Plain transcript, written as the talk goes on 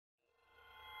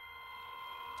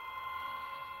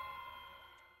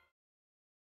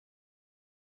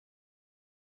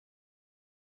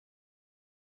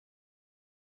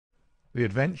The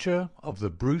Adventure of the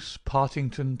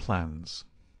Bruce-Partington Plans.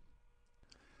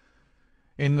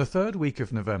 In the third week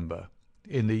of November,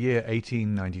 in the year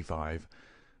 1895,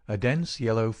 a dense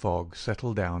yellow fog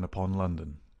settled down upon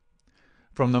London.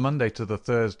 From the Monday to the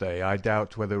Thursday I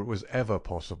doubt whether it was ever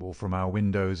possible from our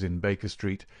windows in Baker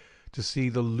Street to see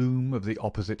the loom of the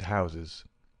opposite houses.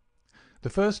 The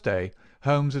first day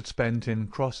Holmes had spent in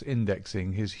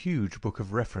cross-indexing his huge book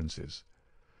of references.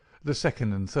 The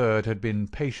second and third had been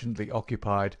patiently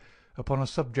occupied upon a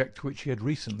subject which he had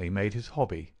recently made his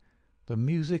hobby, the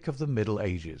music of the Middle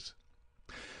Ages.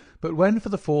 But when for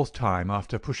the fourth time,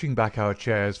 after pushing back our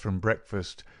chairs from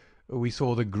breakfast, we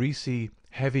saw the greasy,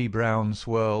 heavy brown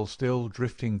swirl still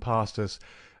drifting past us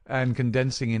and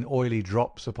condensing in oily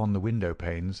drops upon the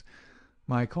window-panes,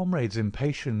 my comrade's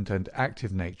impatient and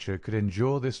active nature could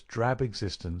endure this drab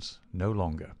existence no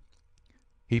longer.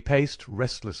 He paced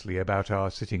restlessly about our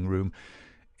sitting-room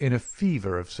in a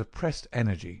fever of suppressed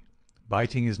energy,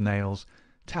 biting his nails,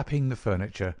 tapping the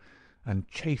furniture, and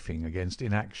chafing against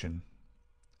inaction.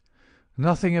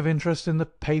 "Nothing of interest in the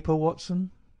paper,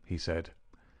 Watson?" he said.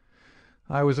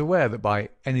 I was aware that by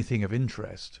anything of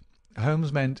interest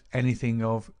Holmes meant anything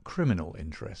of criminal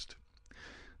interest.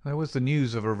 There was the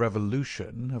news of a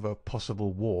revolution, of a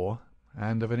possible war,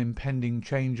 and of an impending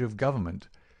change of government.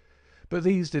 But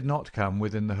these did not come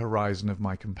within the horizon of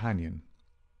my companion.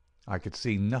 I could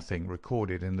see nothing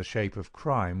recorded in the shape of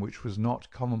crime which was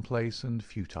not commonplace and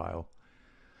futile.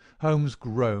 Holmes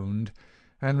groaned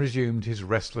and resumed his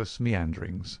restless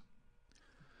meanderings.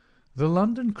 "The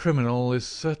London criminal is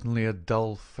certainly a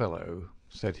dull fellow,"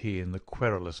 said he in the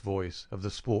querulous voice of the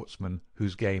sportsman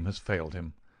whose game has failed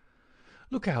him.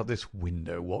 "Look out this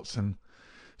window, Watson.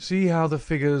 See how the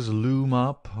figures loom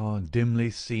up, are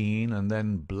dimly seen, and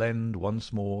then blend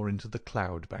once more into the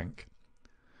cloud bank.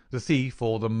 The thief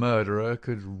or the murderer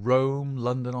could roam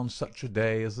London on such a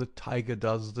day as the tiger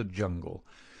does the jungle,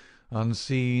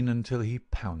 unseen until he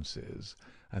pounces,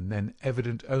 and then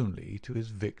evident only to his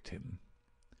victim."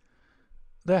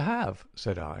 "There have,"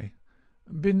 said I,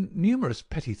 "been numerous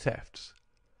petty thefts."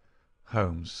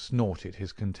 Holmes snorted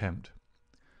his contempt.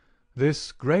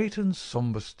 "This great and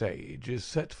sombre stage is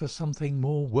set for something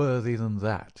more worthy than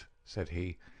that," said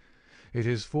he. "It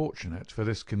is fortunate for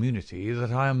this community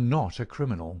that I am not a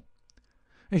criminal."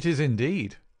 "It is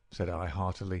indeed," said I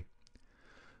heartily.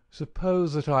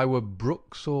 "Suppose that I were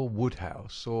Brooks or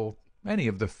Woodhouse, or any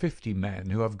of the 50 men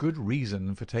who have good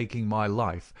reason for taking my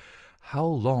life, how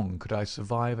long could I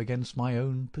survive against my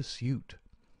own pursuit?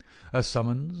 A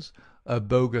summons, a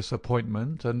bogus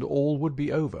appointment, and all would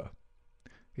be over.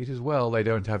 It is well they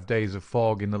don't have days of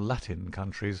fog in the Latin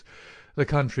countries, the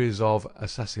countries of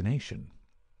assassination.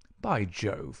 By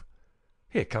Jove!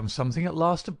 Here comes something at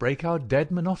last to break our dead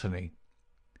monotony."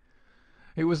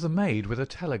 It was the maid with a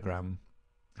telegram.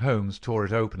 Holmes tore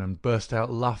it open and burst out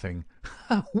laughing.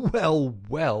 "Well,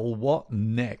 well, what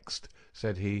next?"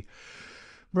 said he.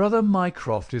 "Brother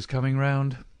Mycroft is coming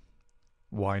round."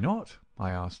 "Why not?"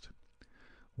 I asked.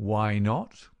 "Why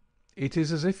not? It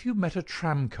is as if you met a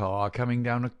tram-car coming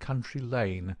down a country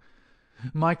lane.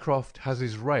 Mycroft has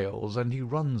his rails, and he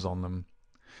runs on them.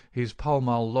 His Pall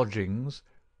Mall lodgings,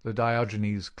 the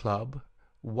Diogenes Club,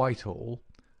 Whitehall,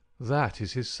 that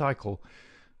is his cycle.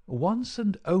 Once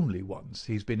and only once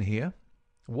he's been here.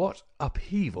 What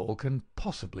upheaval can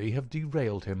possibly have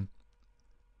derailed him?"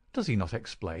 "Does he not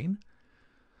explain?"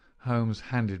 Holmes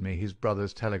handed me his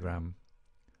brother's telegram.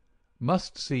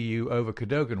 "Must see you over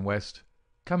Cadogan West.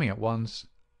 Coming at once.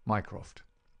 Mycroft."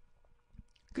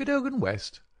 "Cadogan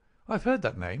West? I've heard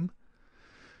that name."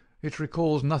 "It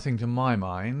recalls nothing to my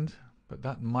mind, but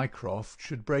that Mycroft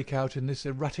should break out in this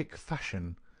erratic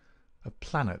fashion. A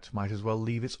planet might as well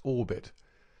leave its orbit.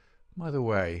 By the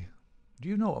way, do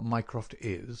you know what Mycroft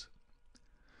is?"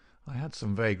 I had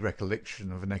some vague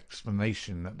recollection of an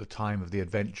explanation at the time of the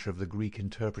adventure of the Greek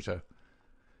interpreter.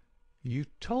 "You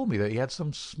told me that he had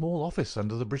some small office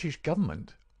under the British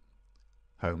government."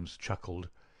 Holmes chuckled.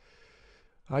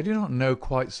 "I do not know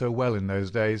quite so well in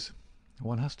those days.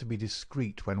 One has to be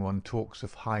discreet when one talks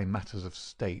of high matters of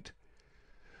state.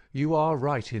 You are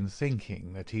right in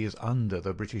thinking that he is under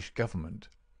the British government.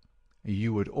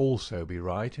 You would also be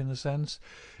right, in a sense,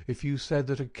 if you said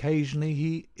that occasionally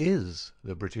he is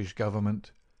the British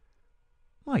government."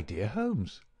 "My dear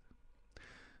Holmes!"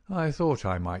 "I thought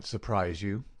I might surprise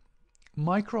you.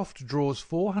 Mycroft draws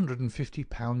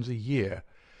 £450 a year,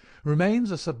 remains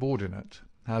a subordinate,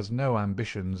 has no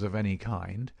ambitions of any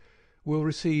kind, will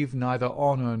receive neither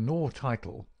honour nor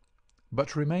title,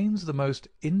 but remains the most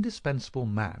indispensable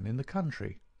man in the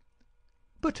country."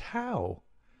 "But how?"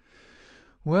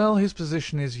 "Well, his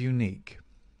position is unique.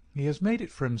 He has made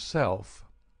it for himself.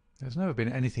 There's never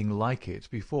been anything like it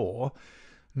before,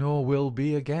 nor will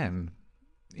be again.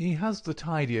 He has the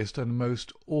tidiest and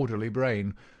most orderly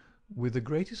brain, with the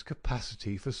greatest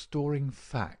capacity for storing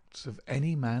facts of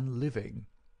any man living.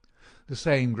 The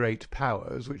same great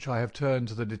powers which I have turned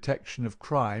to the detection of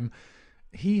crime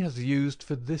he has used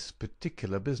for this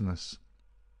particular business.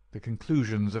 The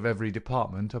conclusions of every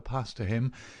department are passed to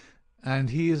him, and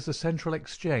he is the central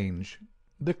exchange,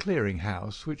 the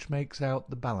clearing-house which makes out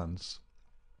the balance.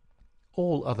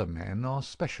 All other men are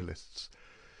specialists,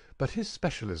 but his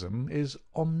specialism is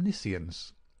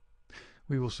omniscience.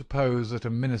 We will suppose that a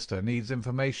minister needs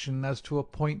information as to a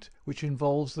point which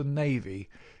involves the Navy,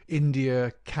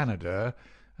 India, Canada,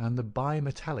 and the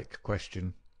bimetallic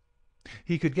question.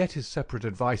 He could get his separate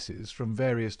advices from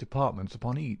various departments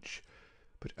upon each,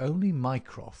 but only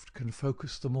Mycroft can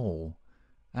focus them all,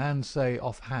 and say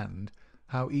off-hand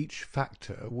how each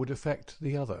factor would affect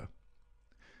the other.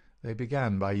 They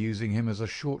began by using him as a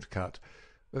short-cut,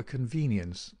 a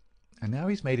convenience, and now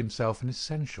he's made himself an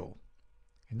essential.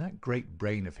 In that great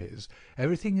brain of his,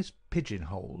 everything is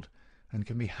pigeon-holed, and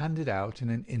can be handed out in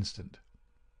an instant.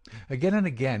 Again and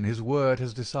again his word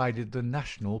has decided the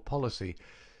national policy.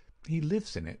 He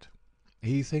lives in it.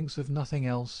 He thinks of nothing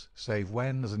else, save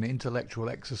when, as an intellectual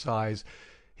exercise,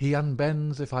 he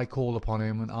unbends if I call upon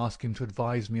him and ask him to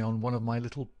advise me on one of my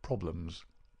little problems.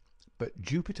 But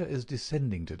Jupiter is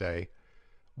descending to-day.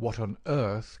 What on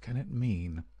earth can it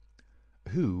mean?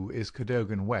 Who is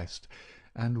Cadogan West,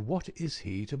 and what is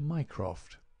he to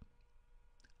Mycroft?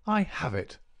 "I have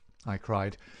it!" I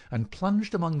cried, and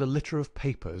plunged among the litter of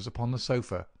papers upon the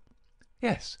sofa.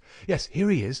 Yes, here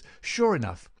he is, sure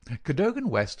enough. Cadogan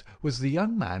West was the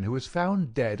young man who was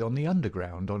found dead on the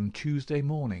Underground on Tuesday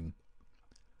morning.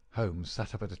 Holmes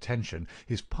sat up at attention,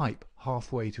 his pipe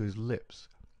half-way to his lips.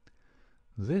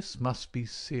 "This must be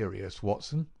serious,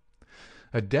 Watson.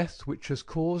 A death which has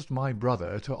caused my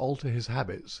brother to alter his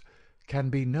habits can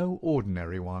be no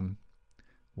ordinary one.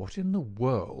 What in the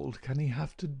world can he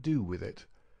have to do with it?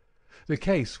 The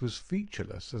case was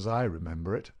featureless, as I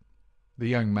remember it. The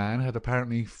young man had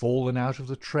apparently fallen out of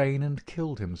the train and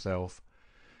killed himself.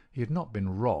 He had not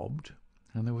been robbed,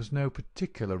 and there was no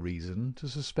particular reason to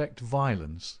suspect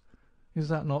violence. Is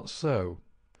that not so?"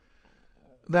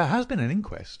 "There has been an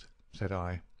inquest," said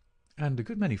I, "and a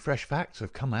good many fresh facts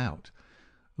have come out.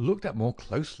 Looked at more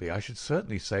closely, I should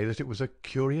certainly say that it was a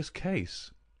curious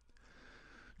case."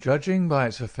 "Judging by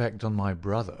its effect on my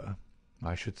brother,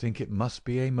 I should think it must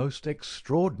be a most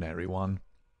extraordinary one."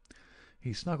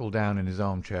 He snuggled down in his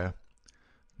armchair.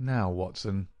 "Now,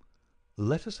 Watson,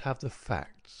 let us have the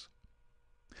facts.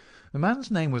 The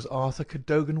man's name was Arthur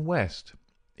Cadogan West.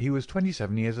 He was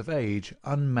 27 years of age,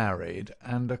 unmarried,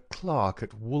 and a clerk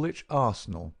at Woolwich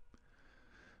Arsenal.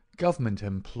 Government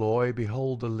employ,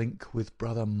 behold the link with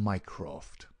brother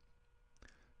Mycroft.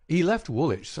 He left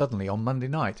Woolwich suddenly on Monday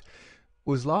night,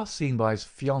 was last seen by his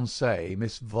fiancée,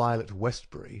 Miss Violet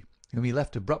Westbury, whom he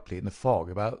left abruptly in the fog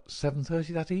about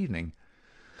 7:30 that evening.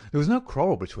 There was no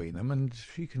quarrel between them, and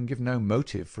she can give no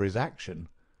motive for his action.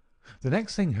 The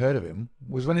next thing heard of him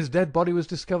was when his dead body was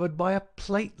discovered by a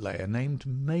plate-layer named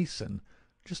Mason,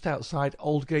 just outside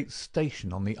Aldgate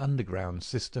Station on the Underground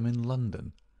system in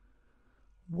London."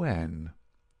 "When?"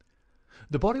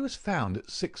 "The body was found at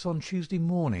 6 on Tuesday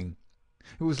morning.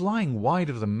 It was lying wide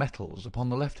of the metals upon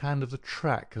the left hand of the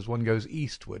track as one goes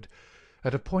eastward,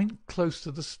 at a point close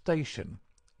to the station,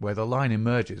 where the line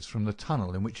emerges from the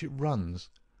tunnel in which it runs.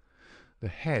 The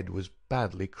head was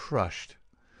badly crushed,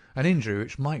 an injury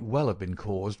which might well have been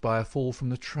caused by a fall from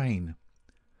the train.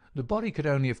 The body could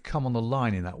only have come on the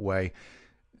line in that way.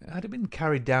 Had it been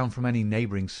carried down from any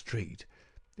neighbouring street,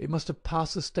 it must have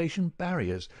passed the station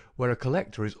barriers, where a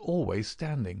collector is always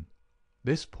standing.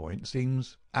 This point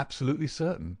seems absolutely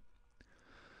certain."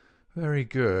 "Very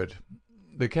good.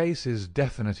 The case is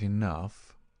definite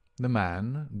enough. The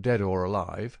man, dead or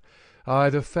alive,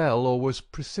 either fell or was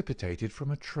precipitated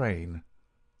from a train.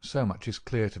 So much is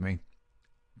clear to me.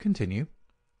 Continue."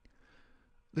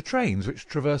 "The trains which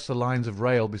traverse the lines of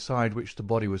rail beside which the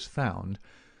body was found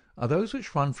are those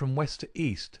which run from west to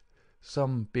east,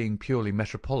 some being purely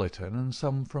metropolitan and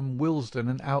some from Willesden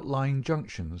and outlying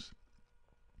junctions.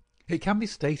 It can be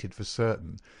stated for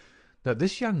certain that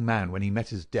this young man, when he met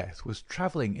his death, was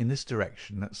travelling in this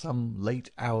direction at some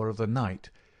late hour of the night,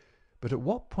 but at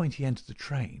what point he entered the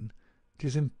train it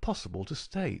is impossible to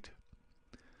state.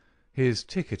 His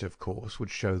ticket, of course,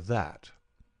 would show that.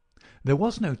 There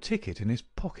was no ticket in his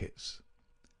pockets."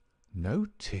 "No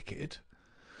ticket?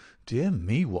 Dear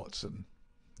me, Watson,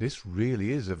 this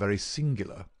really is a very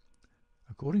singular.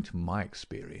 According to my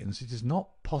experience, it is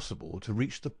not possible to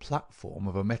reach the platform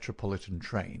of a metropolitan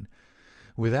train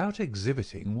without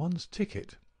exhibiting one's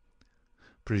ticket.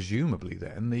 Presumably,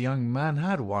 then, the young man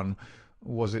had one.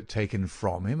 Was it taken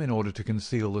from him in order to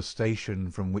conceal the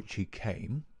station from which he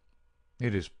came?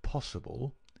 It is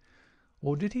possible.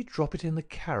 Or did he drop it in the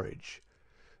carriage?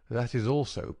 That is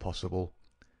also possible.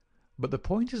 But the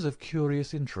point is of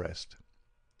curious interest.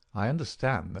 I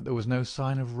understand that there was no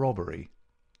sign of robbery.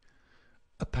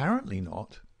 Apparently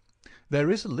not.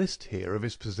 There is a list here of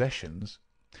his possessions.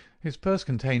 His purse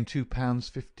contained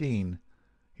 £2.15.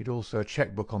 He had also a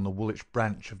cheque-book on the Woolwich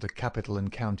branch of the Capital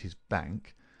and Counties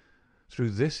Bank.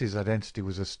 Through this his identity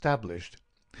was established.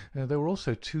 There were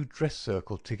also 2 dress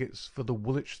circle tickets for the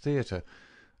Woolwich Theatre,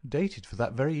 dated for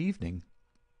that very evening.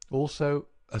 Also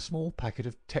a small packet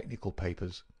of technical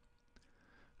papers.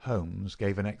 Holmes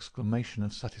gave an exclamation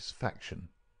of satisfaction.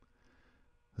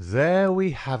 "There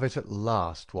we have it at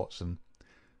last, Watson.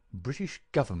 British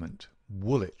Government,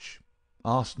 Woolwich,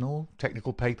 Arsenal,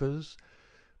 technical papers,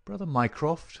 Brother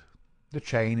Mycroft. The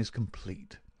chain is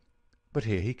complete. But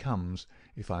here he comes,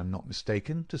 if I am not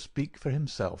mistaken, to speak for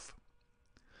himself."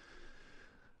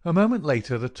 A moment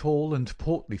later the tall and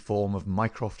portly form of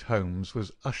Mycroft Holmes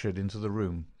was ushered into the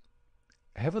room.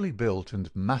 Heavily built and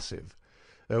massive,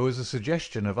 there was a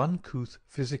suggestion of uncouth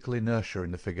physical inertia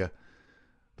in the figure,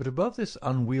 but above this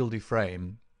unwieldy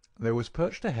frame there was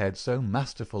perched a head so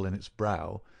masterful in its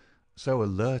brow, so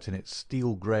alert in its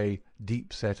steel-grey,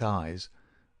 deep-set eyes,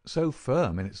 so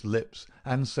firm in its lips,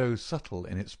 and so subtle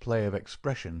in its play of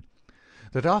expression,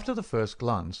 that after the first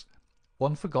glance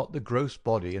one forgot the gross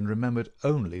body and remembered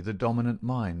only the dominant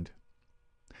mind.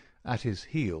 At his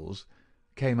heels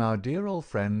came our dear old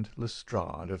friend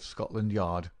Lestrade of Scotland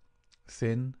Yard,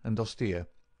 thin and austere.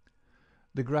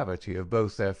 The gravity of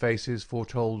both their faces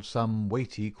foretold some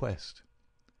weighty quest.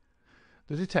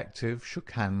 The detective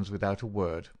shook hands without a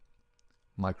word.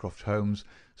 Mycroft Holmes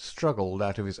struggled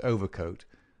out of his overcoat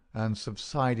and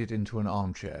subsided into an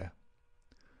armchair.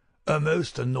 "A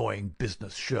most annoying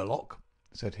business, Sherlock,"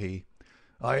 said he.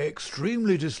 "I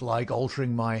extremely dislike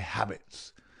altering my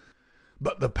habits,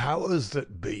 but the powers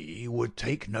that be would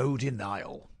take no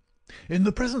denial. In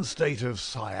the present state of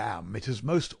Siam it is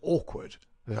most awkward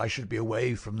that I should be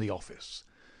away from the office,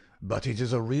 but it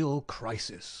is a real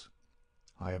crisis.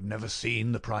 I have never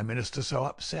seen the Prime Minister so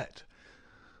upset.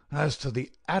 As to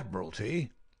the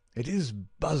Admiralty, it is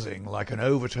buzzing like an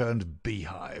overturned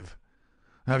beehive.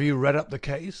 Have you read up the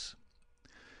case?"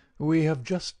 "We have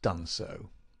just done so.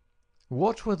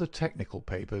 What were the technical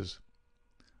papers?"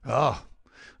 "Ah,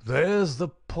 there's the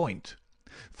point.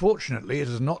 Fortunately it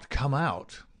has not come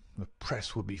out. The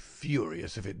press would be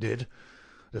furious if it did.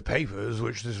 The papers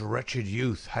which this wretched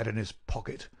youth had in his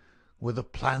pocket were the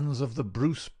plans of the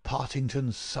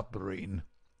Bruce-Partington submarine."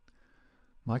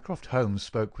 Mycroft Holmes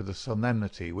spoke with a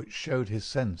solemnity which showed his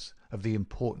sense of the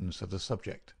importance of the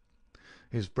subject.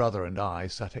 His brother and I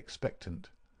sat expectant.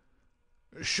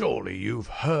 "Surely you've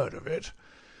heard of it?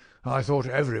 I thought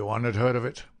everyone had heard of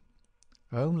it."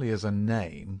 "Only as a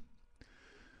name."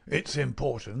 "Its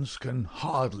importance can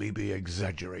hardly be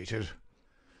exaggerated.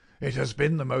 It has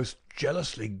been the most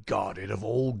jealously guarded of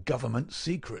all government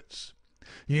secrets.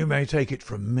 You may take it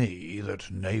from me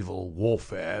that naval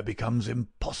warfare becomes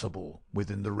impossible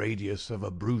within the radius of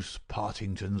a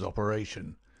Bruce-Partington's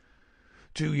operation.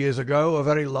 2 years ago a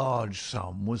very large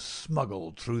sum was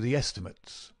smuggled through the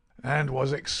estimates, and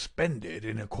was expended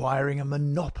in acquiring a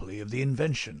monopoly of the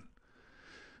invention.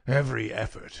 Every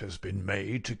effort has been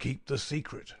made to keep the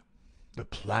secret. The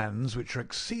plans, which are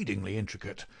exceedingly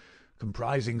intricate,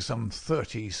 comprising some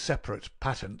 30 separate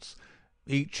patents,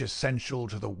 each essential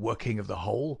to the working of the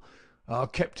whole, are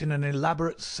kept in an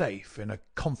elaborate safe in a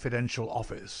confidential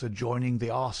office adjoining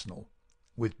the arsenal,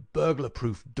 with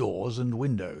burglar-proof doors and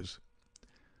windows.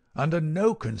 Under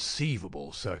no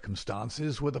conceivable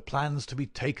circumstances were the plans to be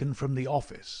taken from the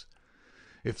office.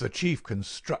 If the chief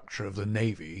constructor of the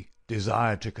Navy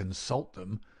desired to consult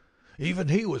them, even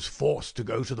he was forced to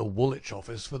go to the Woolwich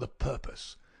office for the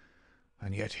purpose.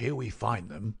 And yet here we find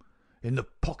them, in the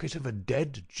pocket of a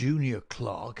dead junior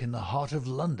clerk in the heart of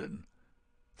London.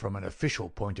 From an official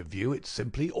point of view it's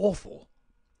simply awful."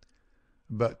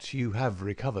 "But you have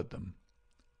recovered them?"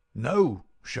 "No,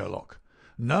 Sherlock.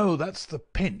 No, that's the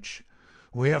pinch.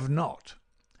 We have not.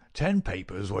 10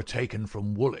 papers were taken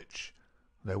from Woolwich.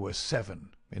 There were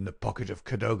 7 in the pocket of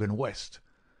Cadogan West.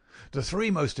 The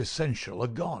 3 most essential are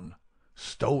gone.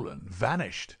 Stolen,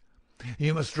 vanished.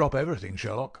 You must drop everything,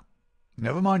 Sherlock.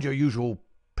 Never mind your usual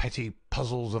petty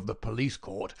puzzles of the police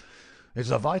court.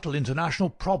 It's a vital international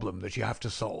problem that you have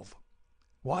to solve.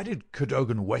 Why did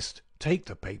Cadogan West take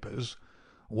the papers?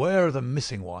 Where are the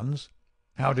missing ones?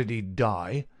 How did he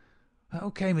die? How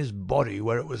came his body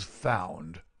where it was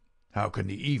found? How can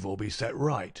the evil be set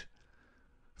right?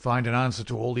 Find an answer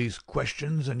to all these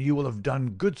questions, and you will have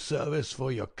done good service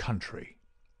for your country."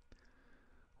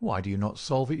 "Why do you not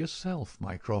solve it yourself,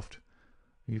 Mycroft?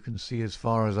 You can see as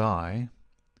far as I."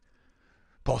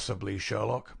 "Possibly,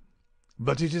 Sherlock.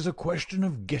 But it is a question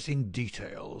of getting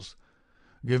details.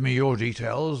 Give me your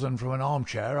details, and from an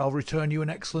armchair I'll return you an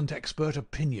excellent expert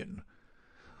opinion.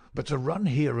 But to run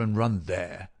here and run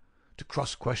there, to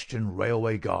cross-question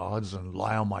railway guards and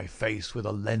lie on my face with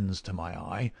a lens to my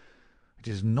eye, it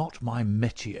is not my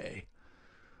métier.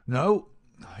 No,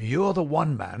 you're the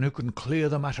one man who can clear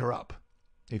the matter up,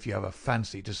 if you have a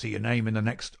fancy to see your name in the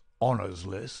next honours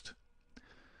list."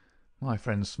 My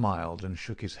friend smiled and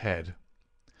shook his head.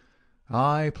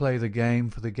 "I play the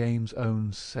game for the game's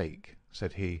own sake,"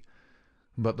 said he,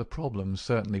 "but the problem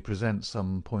certainly presents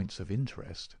some points of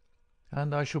interest,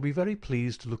 and I shall be very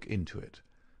pleased to look into it.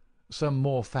 Some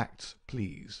more facts,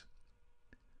 please."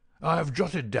 "I have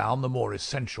jotted down the more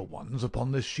essential ones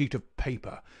upon this sheet of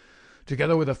paper,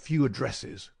 together with a few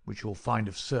addresses which you'll find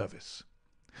of service.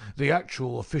 The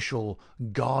actual official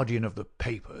guardian of the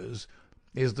papers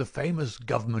is the famous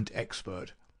government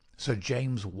expert, Sir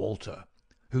James Walter,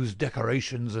 whose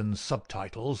decorations and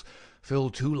subtitles fill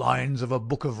 2 lines of a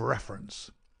book of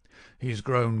reference. He's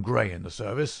grown grey in the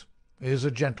service, is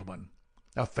a gentleman,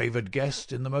 a favoured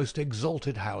guest in the most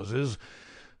exalted houses,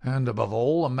 and, above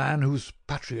all, a man whose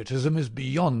patriotism is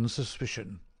beyond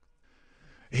suspicion.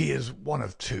 He is one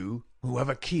of 2 who have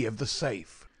a key of the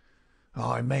safe.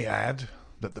 I may add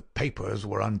that the papers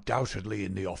were undoubtedly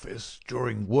in the office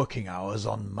during working hours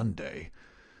on Monday,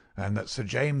 and that Sir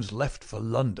James left for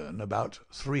London about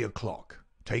 3 o'clock,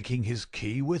 taking his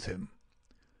key with him.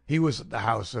 He was at the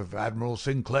house of Admiral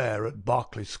Sinclair at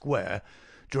Berkeley Square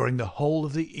during the whole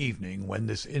of the evening when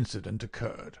this incident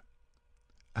occurred."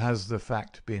 "Has the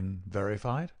fact been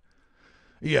verified?"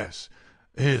 "Yes.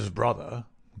 His brother,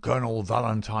 Colonel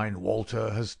Valentine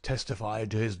Walter, has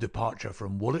testified to his departure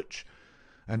from Woolwich,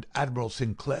 and Admiral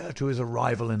Sinclair to his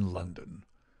arrival in London.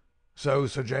 So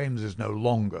Sir James is no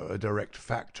longer a direct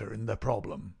factor in the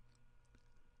problem."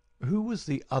 "Who was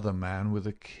the other man with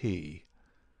the key?"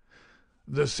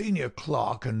 "The senior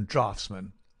clerk and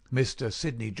draftsman, Mr.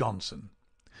 Sidney Johnson.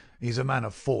 He's a man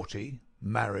of 40,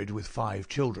 married with 5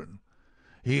 children.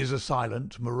 He is a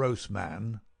silent, morose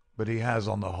man, but he has,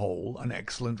 on the whole, an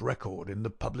excellent record in the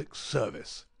public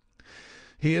service.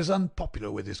 He is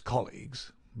unpopular with his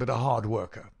colleagues, but a hard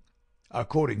worker.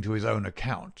 According to his own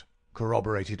account,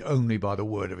 corroborated only by the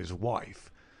word of his wife,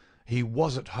 he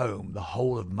was at home the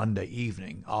whole of Monday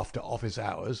evening after office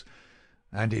hours,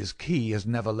 and his key has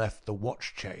never left the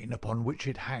watch-chain upon which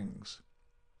it hangs."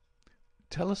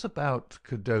 "Tell us about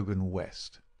Cadogan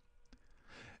West."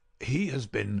 "He has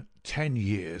been 10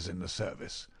 years in the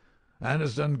service, and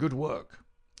has done good work.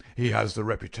 He has the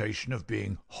reputation of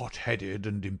being hot-headed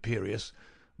and imperious,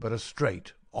 but a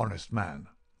straight, honest man.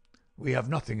 We have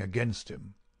nothing against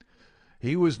him.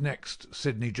 He was next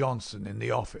Sidney Johnson in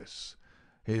the office.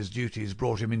 His duties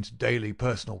brought him into daily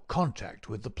personal contact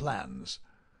with the plans.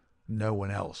 No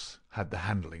one else had the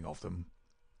handling of them."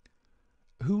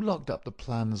 "Who locked up the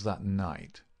plans that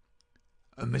night?"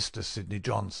 "Mr. Sidney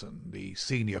Johnson, the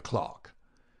senior clerk."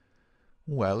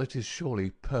 "Well, it is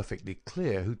surely perfectly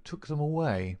clear who took them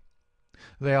away.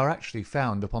 They are actually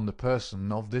found upon the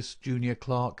person of this junior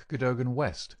clerk, Cadogan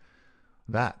West.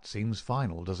 That seems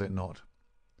final, does it not?"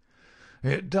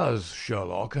 "It does,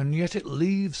 Sherlock, and yet it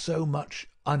leaves so much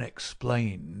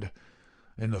unexplained.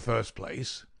 In the first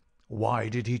place, why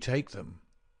did he take them?"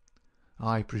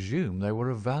 "I presume they were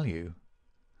of value."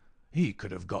 "He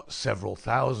could have got several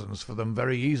thousands for them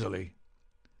very easily."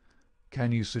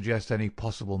 "Can you suggest any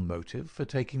possible motive for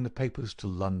taking the papers to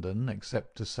London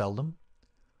except to sell them?"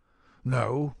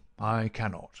 "No, I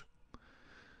cannot."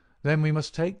 "Then we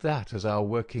must take that as our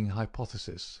working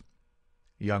hypothesis.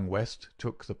 Young West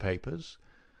took the papers.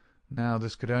 Now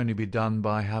this could only be done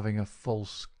by having a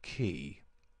false key."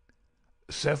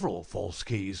 "Several false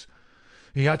keys.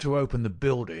 He had to open the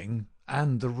building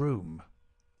and the room."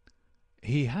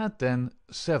 "He had, then,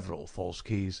 several false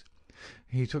keys.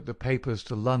 He took the papers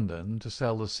to London to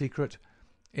sell the secret,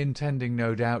 intending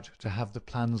no doubt to have the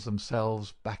plans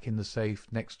themselves back in the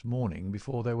safe next morning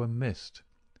before they were missed.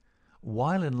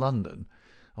 While in London,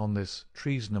 on this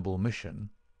treasonable mission,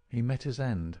 he met his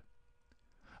end."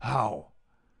 "How?"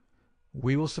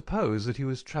 "We will suppose that he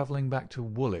was travelling back to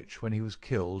Woolwich when he was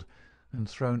killed and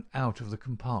thrown out of the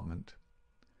compartment."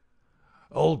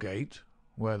 "Aldgate,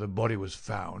 where the body was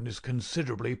found, is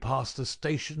considerably past the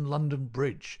Station London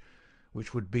Bridge,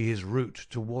 which would be his route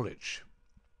to Woolwich.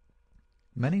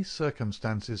 Many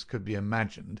circumstances could be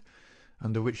imagined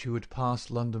under which he would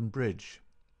pass London Bridge.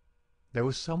 There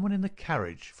was someone in the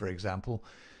carriage, for example,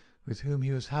 with whom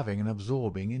he was having an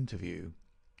absorbing interview.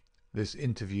 This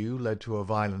interview led to a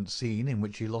violent scene in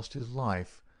which he lost his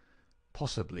life.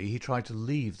 Possibly he tried to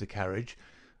leave the carriage,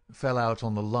 fell out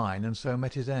on the line, and so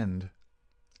met his end.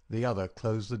 The other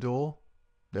closed the door.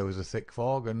 There was a thick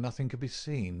fog, and nothing could be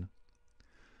seen.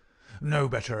 No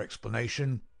better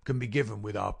explanation can be given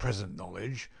with our present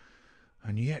knowledge.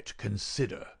 And yet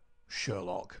consider,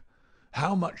 Sherlock,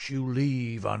 how much you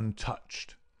leave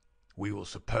untouched. We will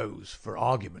suppose, for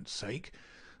argument's sake,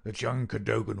 that young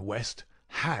Cadogan West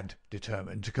had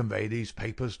determined to convey these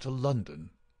papers to London.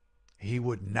 He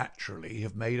would naturally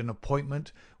have made an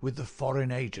appointment with the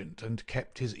foreign agent and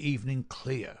kept his evening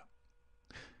clear.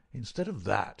 Instead of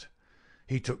that,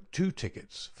 he took 2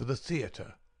 tickets for the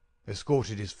theatre,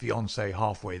 escorted his fiancée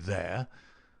halfway there,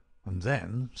 and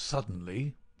then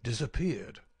suddenly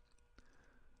disappeared.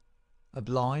 "A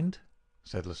blind?"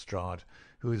 said Lestrade,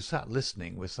 who had sat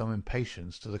listening with some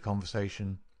impatience to the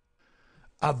conversation.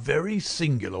 A very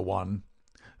singular one.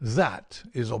 That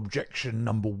is objection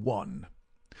number 1.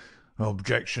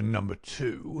 Objection number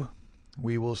 2.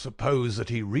 We will suppose that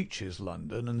he reaches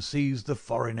London and sees the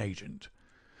foreign agent.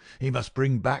 He must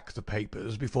bring back the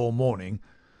papers before morning,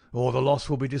 or the loss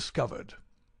will be discovered.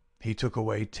 He took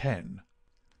away 10.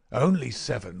 Only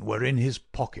 7 were in his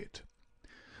pocket.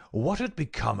 What had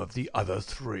become of the other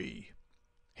 3?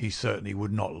 He certainly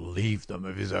would not leave them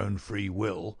of his own free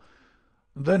will.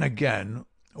 Then again,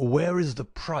 where is the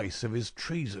price of his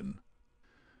treason?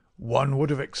 One would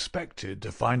have expected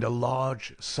to find a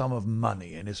large sum of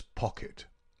money in his pocket.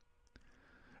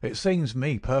 "It seems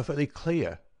me perfectly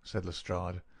clear," said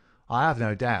Lestrade. "I have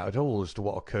no doubt at all as to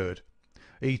what occurred.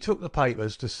 He took the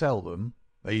papers to sell them.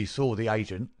 He saw the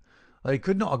agent. They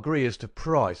could not agree as to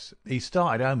price. He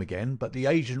started home again, but the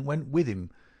agent went with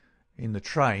him. In the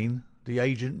train the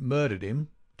agent murdered him,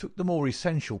 took the more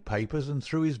essential papers, and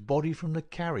threw his body from the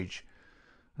carriage.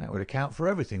 That would account for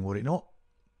everything, would it not?"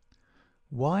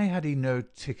 "Why had he no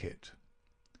ticket?"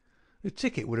 "The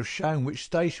ticket would have shown which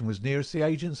station was nearest the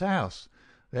agent's house.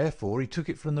 Therefore he took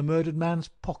it from the murdered man's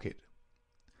pocket."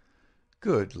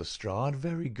 "Good, Lestrade,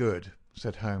 very good,"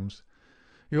 said Holmes.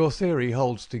 "Your theory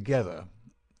holds together.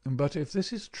 But if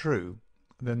this is true,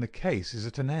 then the case is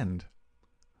at an end.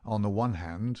 On the one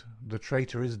hand, the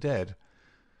traitor is dead.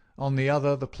 On the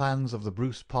other, the plans of the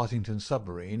Bruce-Partington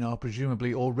submarine are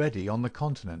presumably already on the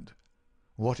Continent.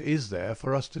 What is there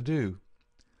for us to do?"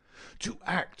 "To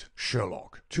act,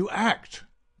 Sherlock, to act!"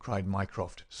 cried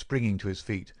Mycroft, springing to his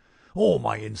feet. "All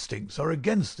my instincts are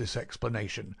against this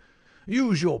explanation.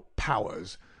 Use your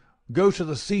powers. Go to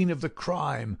the scene of the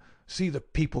crime. See the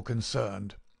people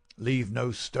concerned. Leave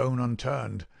no stone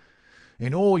unturned.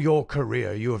 In all your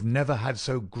career you have never had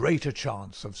so great a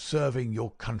chance of serving your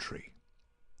country."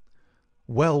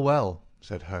 "Well, well,"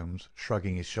 said Holmes,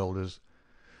 shrugging his shoulders.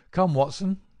 "Come,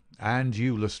 Watson, and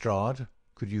you, Lestrade,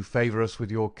 could you favour us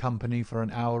with your company for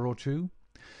an hour or two?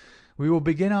 We will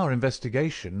begin our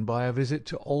investigation by a visit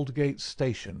to Aldgate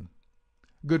Station.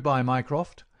 Good-bye,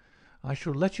 Mycroft. I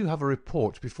shall let you have a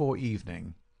report before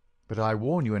evening, but I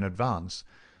warn you in advance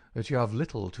that you have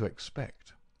little to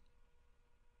expect."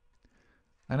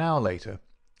 An hour later,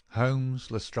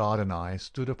 Holmes, Lestrade, and I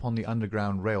stood upon the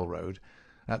Underground Railroad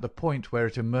at the point where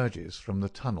it emerges from the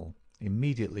tunnel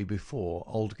immediately before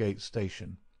Aldgate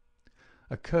Station.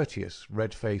 A courteous,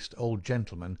 red-faced old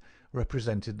gentleman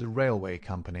represented the railway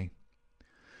company.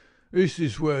 "This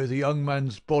is where the young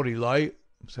man's body lay,"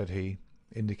 said he,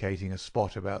 indicating a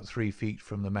spot about 3 feet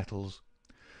from the metals.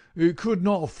 "It could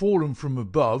not have fallen from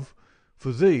above,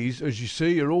 for these, as you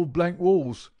see, are all blank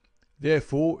walls.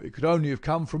 Therefore it could only have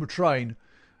come from a train,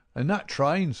 and that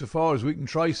train, so far as we can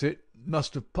trace it,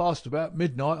 must have passed about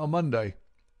midnight on Monday."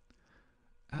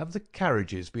 "Have the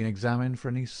carriages been examined for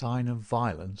any sign of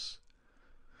violence?"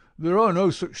 "There are no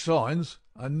such signs,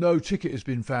 and no ticket has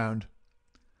been found."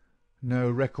 "No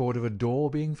record of a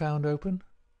door being found open?"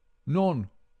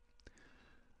 "None."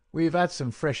 "We have had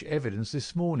some fresh evidence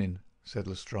this morning," said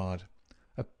Lestrade.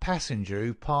 "A passenger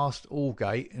who passed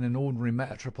Aldgate in an ordinary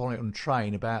metropolitan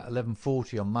train about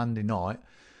 11:40 on Monday night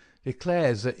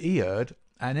declares that he heard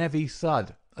an heavy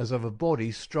thud as of a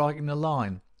body striking the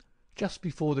line just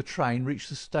before the train reached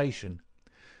the station.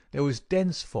 There was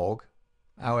dense fog,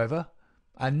 however,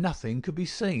 and nothing could be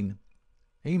seen.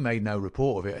 He made no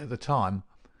report of it at the time.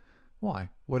 Why,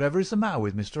 whatever is the matter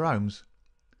with Mr. Holmes?"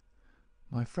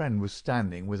 My friend was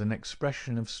standing with an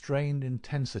expression of strained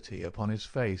intensity upon his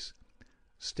face,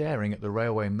 staring at the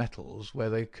railway metals where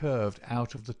they curved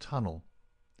out of the tunnel.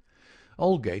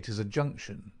 Aldgate is a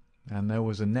junction, and there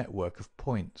was a network of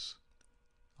points.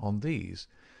 On these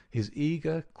his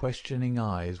eager, questioning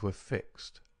eyes were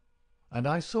fixed, and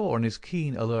I saw on his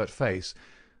keen, alert face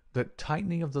that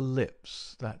tightening of the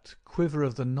lips, that quiver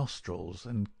of the nostrils,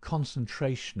 and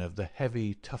concentration of the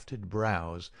heavy, tufted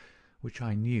brows, which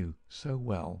I knew so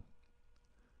well.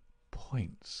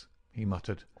 "Points," he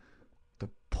muttered. "The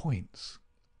points."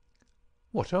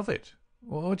 "What of it?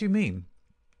 What do you mean?"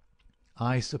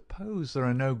 "I suppose there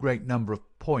are no great number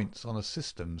of points on a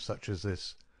system such as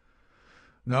this."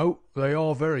 "No, they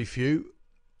are very few."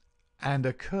 "And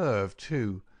a curve,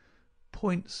 too.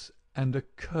 Points and a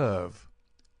curve.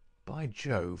 By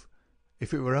Jove,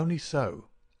 if it were only so."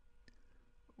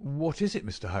 "What is it,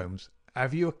 Mr. Holmes?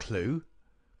 Have you a clue?"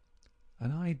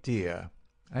 "An idea,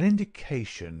 an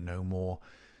indication, no more.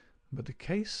 But the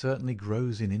case certainly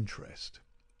grows in interest.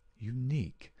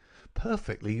 Unique,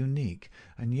 perfectly unique.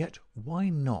 And yet why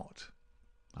not?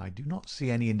 I do not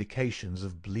see any indications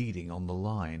of bleeding on the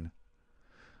line."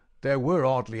 "There were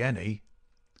hardly any."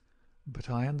 "But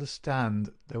I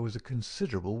understand there was a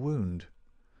considerable wound."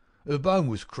 "The bone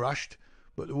was crushed,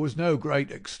 but there was no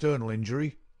great external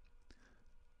injury."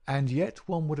 "And yet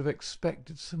one would have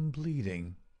expected some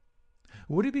bleeding.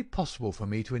 Would it be possible for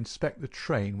me to inspect the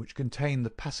train which contained the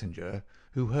passenger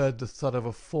who heard the thud of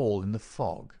a fall in the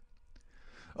fog?"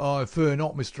 "I fear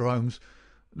not, Mr. Holmes.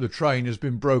 The train has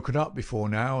been broken up before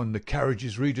now, and the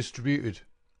carriages redistributed."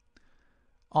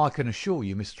 "I can assure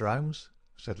you, Mr. Holmes,"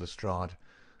 said Lestrade,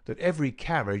 "that every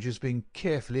carriage has been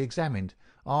carefully examined.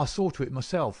 I saw to it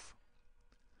myself."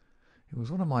 It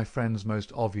was one of my friend's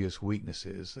most obvious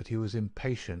weaknesses that he was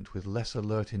impatient with less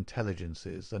alert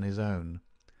intelligences than his own.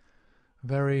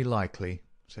 "Very likely,"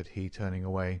 said he, turning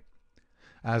away.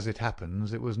 "As it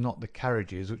happens, it was not the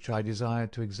carriages which I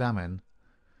desired to examine.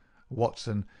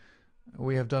 Watson,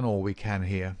 we have done all we can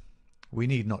here. We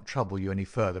need not trouble you any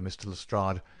further, Mr.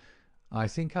 Lestrade. I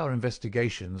think our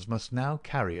investigations must now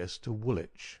carry us to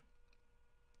Woolwich."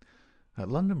 At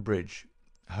London Bridge,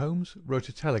 Holmes wrote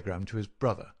a telegram to his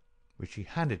brother, which he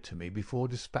handed to me before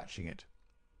dispatching it.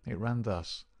 It ran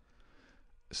thus: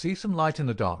 "See some light in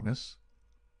the darkness,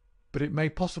 but it may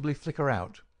possibly flicker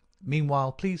out.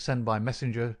 Meanwhile, please send by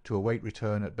messenger to await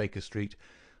return at Baker Street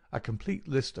a complete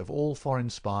list of all foreign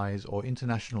spies or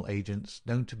international agents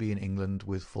known to be in England,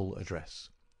 with full address.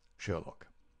 Sherlock."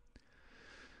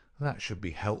 "That should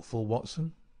be helpful,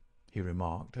 Watson," he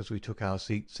remarked as we took our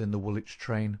seats in the Woolwich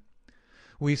train.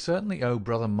 "We certainly owe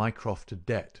Brother Mycroft a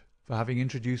debt for having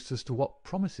introduced us to what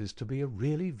promises to be a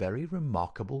really very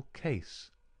remarkable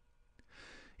case."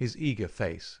 His eager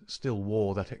face still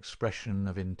wore that expression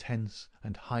of intense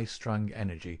and high-strung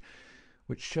energy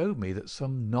which showed me that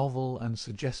some novel and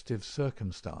suggestive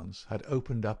circumstance had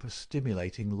opened up a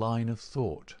stimulating line of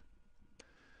thought.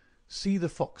 See the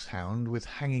foxhound with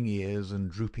hanging ears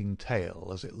and drooping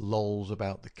tail as it lolls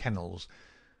about the kennels,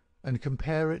 and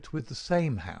compare it with the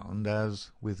same hound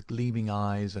as, with gleaming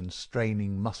eyes and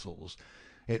straining muscles,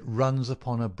 it runs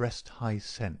upon a breast-high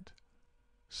scent.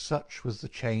 Such was the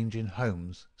change in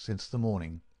Holmes since the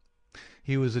morning.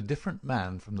 He was a different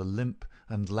man from the limp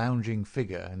and lounging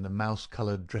figure in the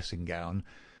mouse-coloured dressing-gown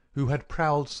who had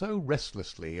prowled so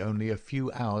restlessly only a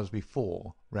few hours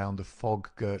before round the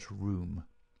fog-girt room.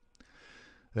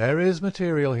 "There is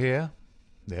material here.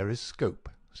 There is scope,"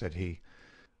 said he.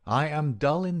 "I am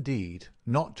dull indeed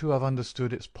not to have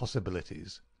understood its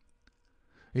possibilities.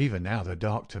 Even now they're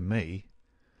dark to me.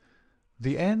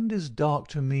 The end is dark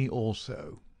to me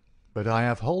also, but I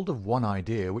have hold of one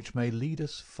idea which may lead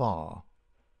us far.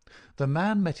 The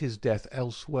man met his death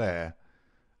elsewhere,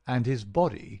 and his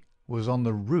body was on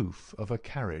the roof of a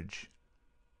carriage."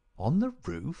 "On the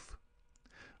roof?"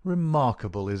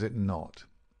 "Remarkable, is it not?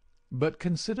 But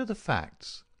consider the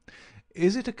facts.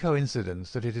 Is it a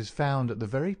coincidence that it is found at the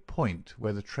very point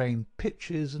where the train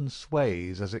pitches and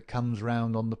sways as it comes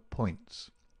round on the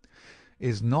points?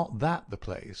 Is not that the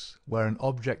place where an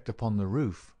object upon the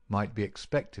roof might be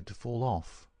expected to fall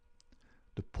off?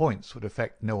 The points would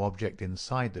affect no object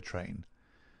inside the train.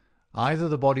 Either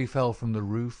the body fell from the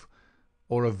roof,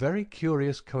 or a very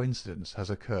curious coincidence has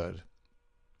occurred.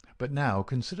 But now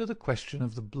consider the question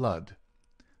of the blood.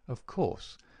 Of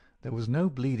course, there was no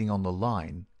bleeding on the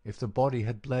line if the body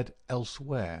had bled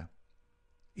elsewhere.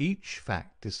 Each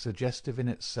fact is suggestive in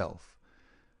itself.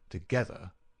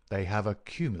 Together they have a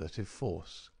cumulative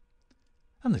force."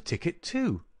 "And the ticket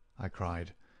too!" I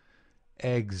cried.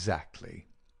 "Exactly.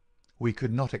 We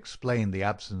could not explain the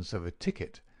absence of a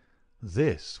ticket.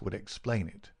 This would explain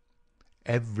it.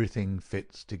 Everything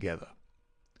fits together.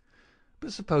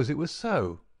 But suppose it was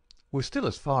so? We're still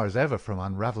as far as ever from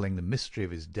unravelling the mystery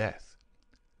of his death.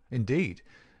 Indeed,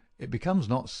 it becomes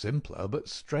not simpler, but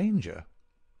stranger."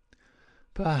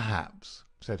 "Perhaps,"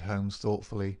 said Holmes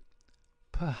thoughtfully.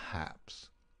 "Perhaps."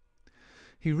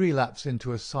 He relapsed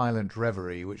into a silent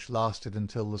reverie which lasted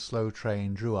until the slow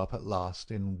train drew up at last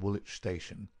in Woolwich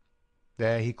Station.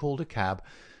 There he called a cab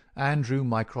and drew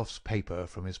Mycroft's paper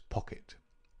from his pocket.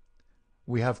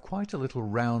 "We have quite a little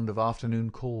round of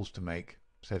afternoon calls to make,"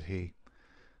 said he.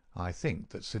 "I think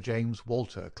that Sir James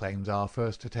Walter claims our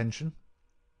first attention."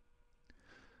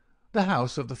 The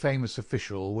house of the famous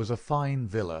official was a fine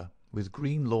villa, with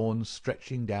green lawns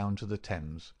stretching down to the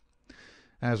Thames.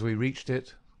 As we reached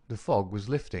it, the fog was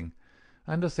lifting,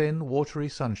 and a thin, watery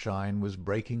sunshine was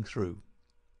breaking through.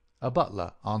 A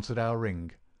butler answered our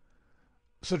ring.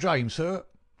 "Sir James, sir,"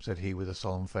 said he with a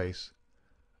solemn face.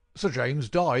 "Sir James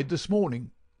died this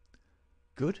morning."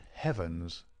 "Good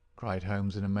heavens!" cried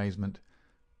Holmes in amazement.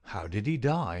 "How did he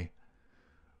die?"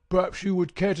 "Perhaps you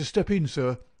would care to step in,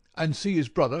 sir, and see his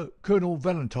brother, Colonel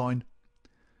Valentine."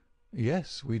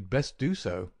 "Yes, we'd best do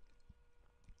so."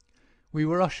 We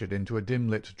were ushered into a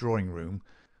dim-lit drawing-room,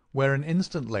 where an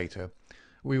instant later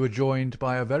we were joined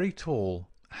by a very tall,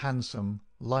 handsome,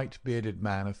 light-bearded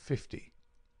man of 50,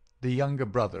 the younger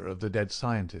brother of the dead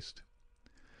scientist.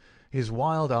 His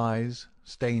wild eyes,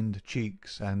 stained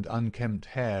cheeks, and unkempt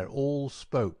hair all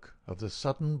spoke of the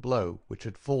sudden blow which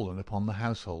had fallen upon the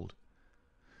household.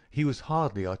 He was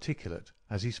hardly articulate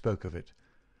as he spoke of it.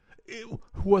 "It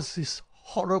was this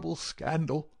horrible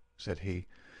scandal," said he.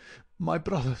 "My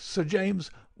brother, Sir James,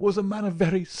 was a man of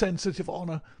very sensitive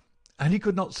honour, and he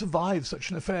could not survive such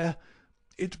an affair.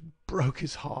 It broke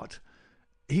his heart.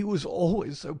 He was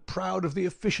always so proud of the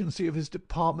efficiency of his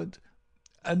department,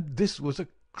 and this was a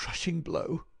crushing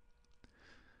blow."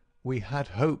 We had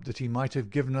hoped that he might have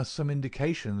given us some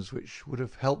indications which would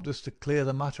have helped us to clear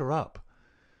the matter up.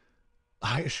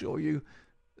 "I assure you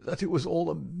that it was all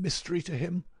a mystery to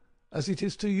him, as it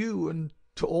is to you and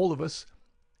to all of us.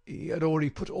 He had already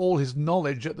put all his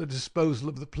knowledge at the disposal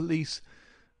of the police.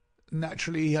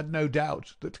 Naturally he had no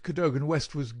doubt that Cadogan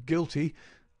West was guilty,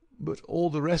 but all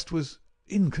the rest was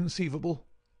inconceivable."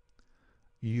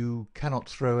 "You cannot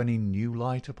throw any new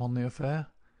light upon the affair?"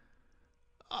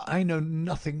 "I know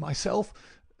nothing myself,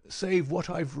 save what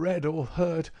I've read or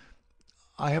heard.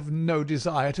 I have no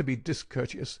desire to be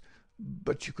discourteous,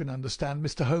 but you can understand,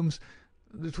 Mr. Holmes,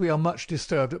 that we are much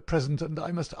disturbed at present, and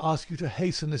I must ask you to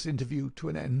hasten this interview to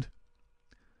an end."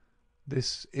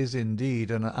 "This is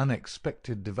indeed an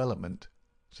unexpected development,"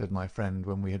 said my friend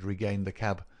when we had regained the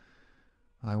cab.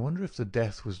 "I wonder if the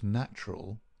death was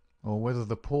natural, or whether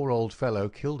the poor old fellow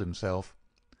killed himself.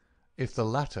 If the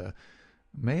latter,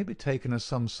 may it be taken as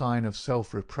some sign of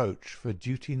self-reproach for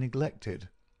duty neglected?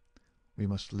 We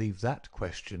must leave that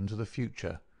question to the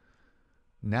future.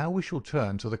 Now we shall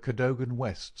turn to the Cadogan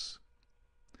Wests."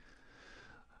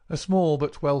 A small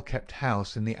but well-kept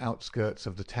house in the outskirts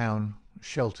of the town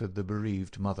sheltered the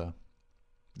bereaved mother.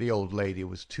 The old lady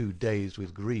was too dazed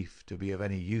with grief to be of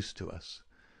any use to us,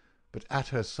 but at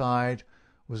her side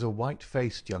was a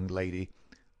white-faced young lady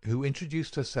who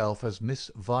introduced herself as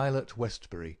Miss Violet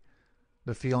Westbury,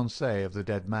 the fiancée of the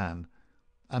dead man,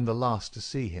 and the last to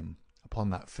see him upon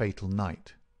that fatal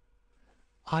night.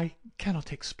 "I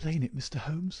cannot explain it, Mr.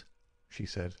 Holmes," she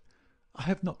said. "I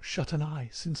have not shut an eye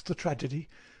since the tragedy,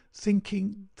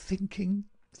 thinking,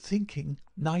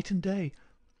 night and day,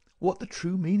 what the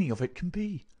true meaning of it can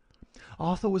be.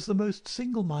 Arthur was the most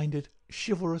single-minded,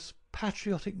 chivalrous,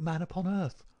 patriotic man upon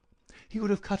earth. He would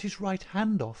have cut his right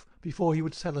hand off before he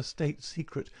would sell a state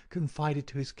secret confided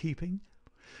to his keeping.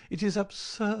 It is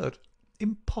absurd,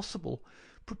 impossible,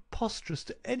 preposterous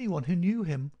to anyone who knew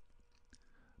him."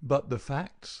 "But the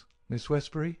facts, Miss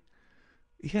Westbury?"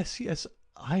 Yes,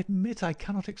 I admit I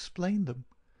cannot explain them."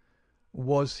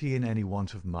 "Was he in any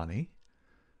want of money?"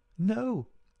 "No,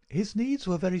 his needs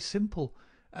were very simple,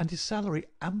 and his salary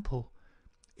ample.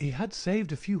 He had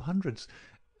saved a few hundreds,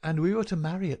 and we were to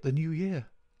marry at the New Year."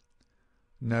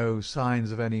 "No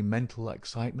signs of any mental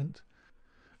excitement?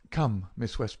 Come,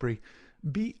 Miss Westbury,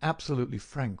 be absolutely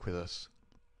frank with us."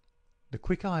 The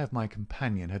quick eye of my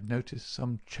companion had noticed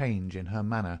some change in her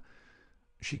manner.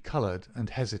 She coloured and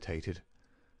hesitated.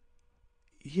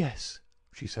 "Yes,"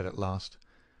 she said at last,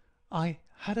 "I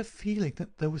had a feeling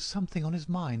that there was something on his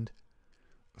mind."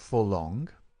 "For long?"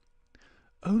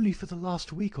 "Only for the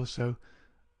last week or so.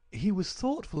 He was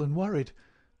thoughtful and worried.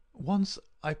 Once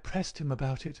I pressed him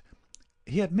about it.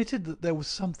 He admitted that there was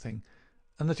something,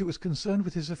 and that it was concerned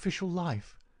with his official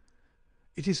life.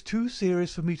 'It is too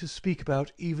serious for me to speak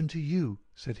about even to you,'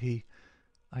 said he.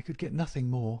 I could get nothing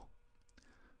more."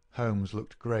 Holmes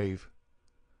looked grave.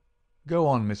 "Go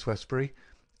on, Miss Westbury.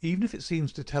 Even if it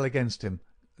seems to tell against him,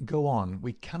 go on.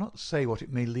 We cannot say what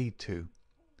it may lead to."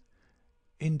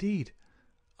 "Indeed,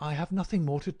 I have nothing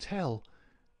more to tell.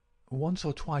 Once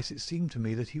or twice it seemed to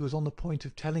me that he was on the point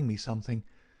of telling me something.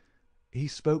 He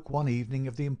spoke one evening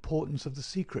of the importance of the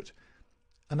secret,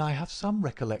 and I have some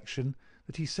recollection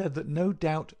that he said that no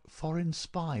doubt foreign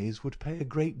spies would pay a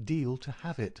great deal to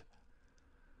have it."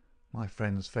 My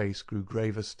friend's face grew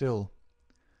graver still.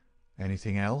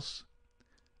 "Anything else?"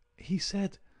 "He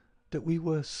said that we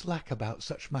were slack about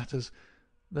such matters,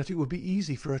 that it would be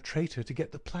easy for a traitor to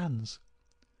get the plans."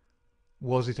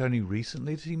 "Was it only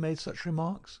recently that he made such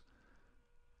remarks?"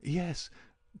 "Yes,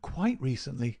 quite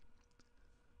recently."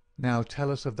 "Now tell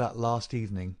us of that last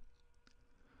evening."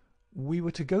 "We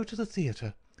were to go to the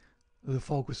theatre. The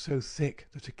fog was so thick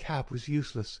that a cab was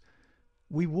useless.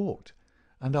 We walked,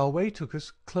 and our way took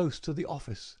us close to the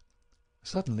office.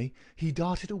 Suddenly he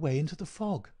darted away into the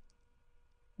fog."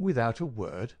 "Without a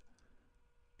word?"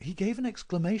 "He gave an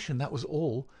exclamation, that was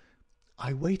all.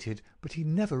 I waited, but he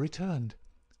never returned.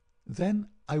 Then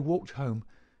I walked home.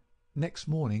 Next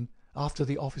morning, after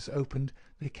the office opened,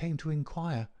 they came to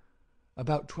inquire.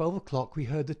 About 12 o'clock we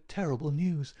heard the terrible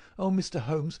news. Oh, Mr.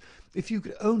 Holmes, if you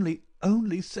could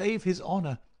only save his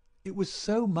honour! It was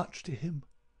so much to him."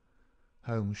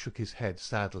 Holmes shook his head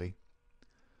sadly.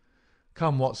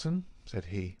 "Come, Watson," said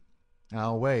he.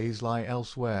 "Our ways lie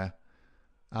elsewhere.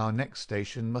 Our next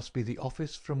station must be the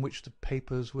office from which the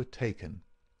papers were taken."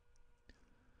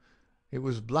 "It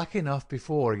was black enough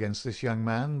before against this young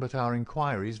man, but our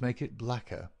inquiries make it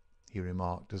blacker," he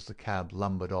remarked as the cab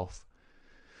lumbered off.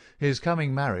 "His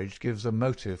coming marriage gives a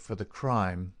motive for the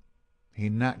crime. He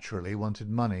naturally wanted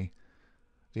money.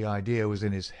 The idea was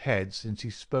in his head since he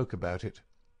spoke about it.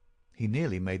 He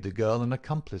nearly made the girl an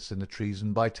accomplice in the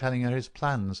treason by telling her his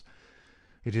plans.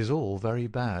 It is all very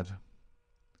bad."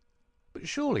 "But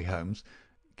surely, Holmes,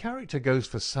 character goes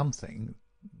for something.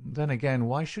 Then again,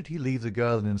 why should he leave the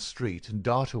girl in the street and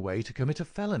dart away to commit a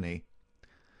felony?"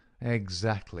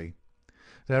 "Exactly.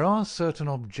 There are certain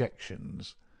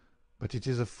objections, but it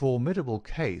is a formidable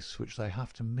case which they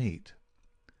have to meet."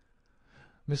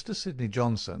 Mr. Sidney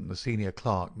Johnson, the senior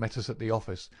clerk, met us at the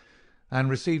office, and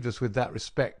received us with that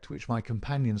respect which my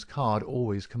companion's card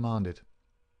always commanded.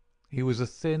 He was a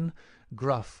thin,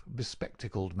 gruff,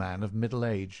 bespectacled man of middle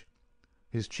age,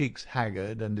 his cheeks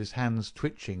haggard and his hands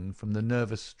twitching from the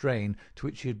nervous strain to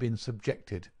which he had been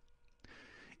subjected.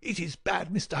 "It is bad,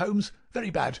 Mr. Holmes, very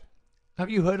bad. Have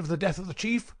you heard of the death of the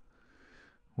chief?"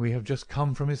 "We have just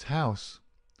come from his house."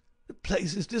 "The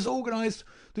place is disorganized.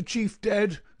 The chief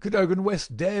dead, Cadogan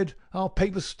West dead, our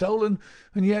papers stolen,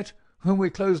 and yet, when we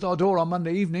closed our door on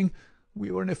Monday evening,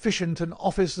 we were as efficient an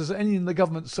office as any in the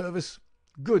government service.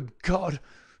 Good God!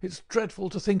 It's dreadful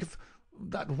to think of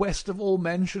that West of all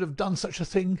men should have done such a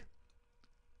thing."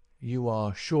 "You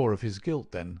are sure of his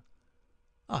guilt, then?"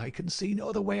 "I can see no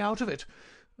other way out of it,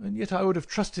 and yet I would have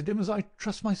trusted him as I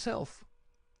trust myself."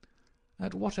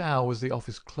 "At what hour was the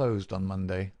office closed on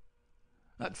Monday?"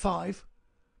 "At 5.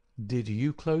 "Did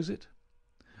you close it?"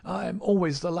 "I am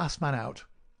always the last man out."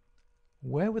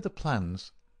 "Where were the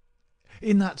plans?"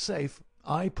 "In that safe.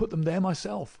 I put them there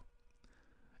myself."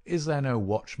 "Is there no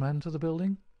watchman to the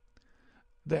building?"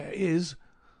 "There is,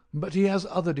 but he has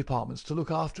other departments to look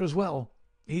after as well.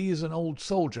 He is an old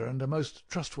soldier and a most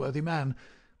trustworthy man.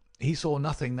 He saw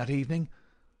nothing that evening.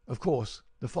 Of course,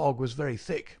 the fog was very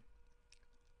thick."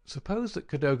 "Suppose that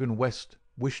Cadogan West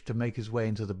wished to make his way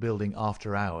into the building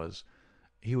after hours.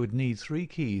 He would need 3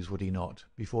 keys, would he not,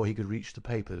 before he could reach the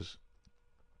papers?"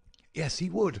 "Yes, he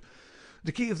would.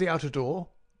 The key of the outer door,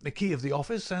 the key of the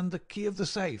office, and the key of the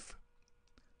safe."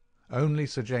 "Only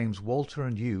Sir James Walter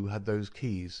and you had those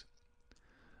keys?"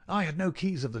 "I had no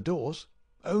keys of the doors,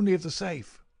 only of the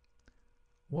safe."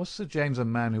 "Was Sir James a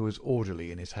man who was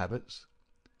orderly in his habits?"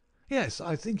 "Yes,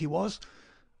 I think he was.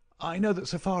 I know that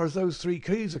so far as those 3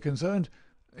 keys are concerned,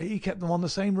 he kept them on the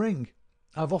same ring.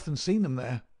 I've often seen them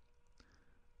there."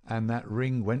 "And that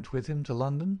ring went with him to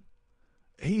London?"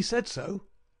 "He said so."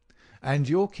 "And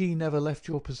your key never left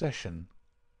your possession?"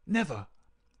 "Never."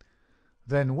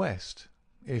 "Then West,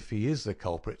 if he is the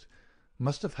culprit,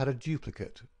 must have had a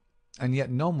duplicate, and yet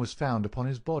none was found upon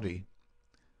his body.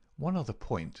 One other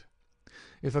point.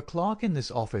 If a clerk in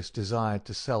this office desired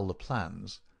to sell the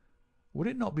plans, would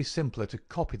it not be simpler to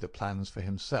copy the plans for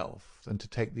himself than to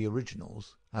take the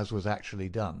originals, as was actually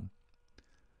done?"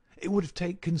 "It would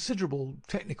take considerable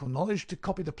technical knowledge to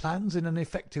copy the plans in an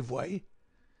effective way."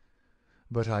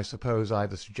 "But I suppose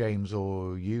either Sir James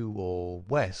or you or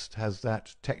West has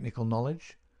that technical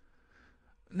knowledge?"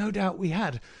 "No doubt we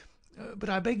had. But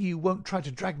I beg you won't try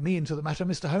to drag me into the matter,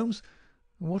 Mr. Holmes.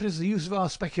 What is the use of our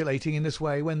speculating in this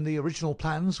way when the original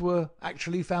plans were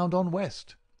actually found on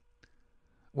West?"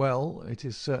 "Well, it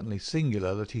is certainly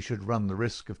singular that he should run the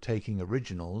risk of taking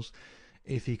originals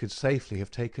if he could safely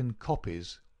have taken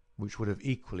copies, which would have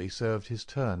equally served his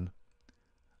turn."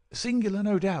 "Singular,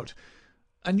 no doubt.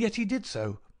 And yet he did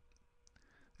so."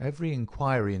 "Every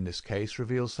inquiry in this case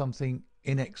reveals something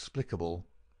inexplicable.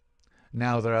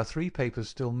 Now there are 3 papers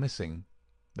still missing.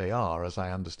 They are, as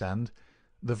I understand,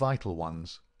 the vital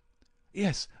ones."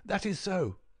 "Yes, that is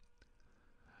so."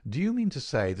 "Do you mean to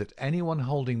say that anyone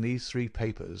holding these 3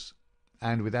 papers,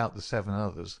 and without the 7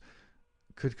 others,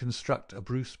 could construct a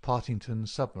Bruce-Partington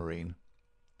submarine?"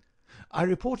 "I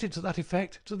reported to that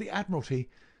effect to the Admiralty,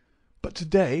 but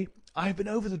to-day I have been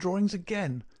over the drawings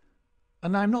again,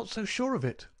 and I am not so sure of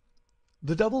it.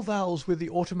 The double valves with the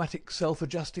automatic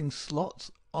self-adjusting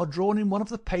slots are drawn in one of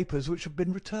the papers which have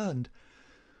been returned.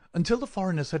 Until the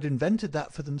foreigners had invented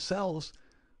that for themselves,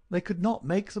 they could not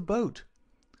make the boat.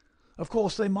 Of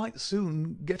course they might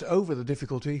soon get over the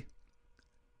difficulty."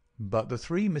 "But the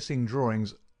 3 missing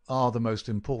drawings are the most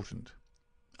important."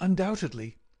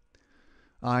 "Undoubtedly."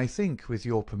 "I think, with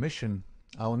your permission,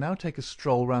 I will now take a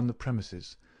stroll round the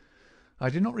premises. I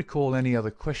do not recall any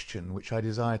other question which I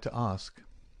desire to ask."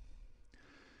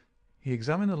 He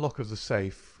examined the lock of the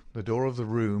safe, the door of the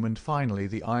room, and finally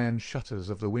the iron shutters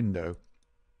of the window.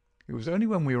 It was only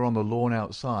when we were on the lawn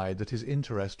outside that his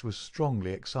interest was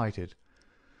strongly excited.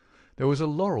 There was a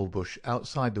laurel bush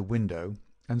outside the window,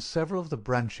 and several of the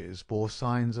branches bore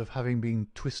signs of having been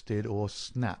twisted or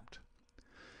snapped.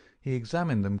 He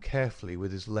examined them carefully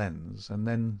with his lens, and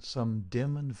then some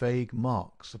dim and vague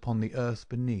marks upon the earth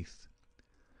beneath.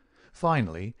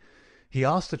 Finally he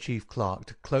asked the chief clerk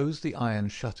to close the iron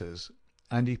shutters,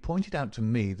 and he pointed out to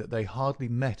me that they hardly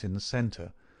met in the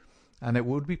centre, and it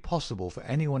would be possible for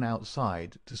anyone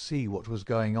outside to see what was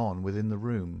going on within the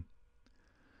room.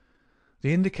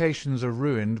 "The indications are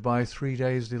ruined by 3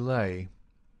 days' delay.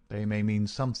 They may mean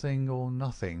something or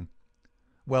nothing.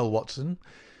 Well, Watson,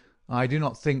 I do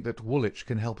not think that Woolwich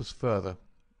can help us further.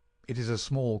 It is a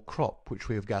small crop which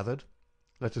we have gathered.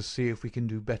 Let us see if we can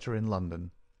do better in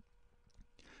London."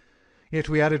 Yet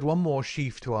we added one more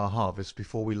sheaf to our harvest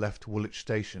before we left Woolwich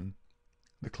Station.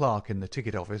 The clerk in the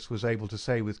ticket office was able to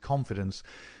say with confidence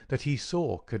that he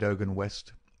saw Cadogan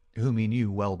West, whom he knew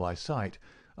well by sight,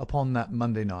 upon that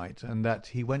Monday night, and that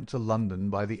he went to London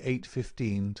by the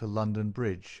 8:15 to London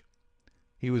Bridge.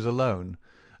 He was alone,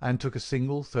 and took a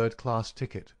single third-class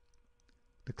ticket.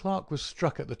 The clerk was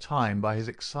struck at the time by his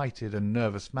excited and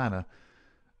nervous manner.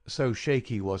 So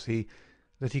shaky was he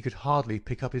that he could hardly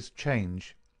pick up his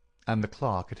change, and the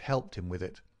clerk had helped him with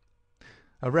it.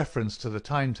 A reference to the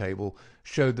timetable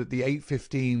showed that the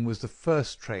 8:15 was the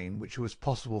first train which it was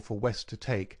possible for West to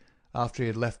take after he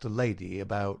had left the lady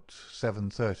about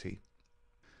 7:30.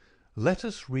 "Let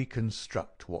us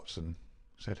reconstruct, Watson,"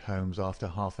 said Holmes after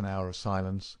half an hour of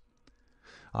silence.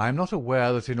 "I am not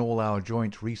aware that in all our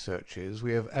joint researches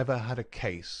we have ever had a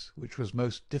case which was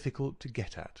most difficult to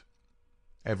get at.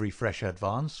 Every fresh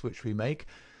advance which we make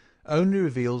only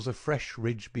reveals a fresh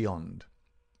ridge beyond,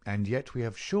 and yet we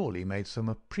have surely made some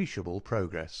appreciable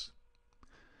progress.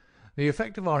 The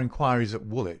effect of our inquiries at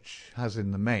Woolwich has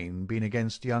in the main been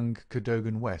against young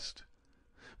Cadogan West,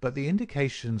 but the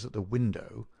indications at the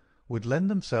window would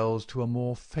lend themselves to a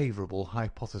more favourable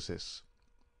hypothesis.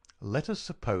 Let us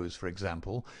suppose, for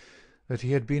example, that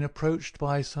he had been approached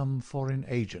by some foreign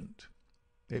agent.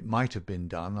 It might have been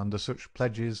done under such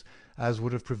pledges as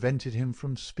would have prevented him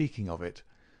from speaking of it,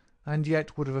 and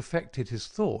yet would have affected his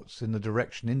thoughts in the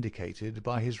direction indicated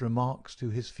by his remarks to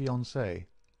his fiancée.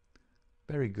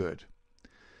 Very good.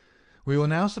 We will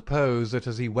now suppose that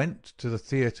as he went to the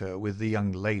theatre with the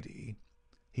young lady,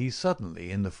 he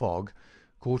suddenly, in the fog,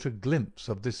 caught a glimpse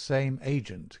of this same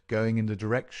agent going in the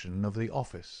direction of the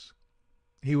office.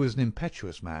 He was an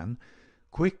impetuous man,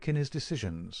 quick in his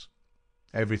decisions.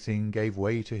 Everything gave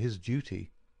way to his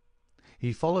duty.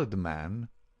 He followed the man,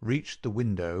 reached the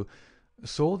window,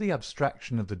 saw the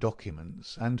abstraction of the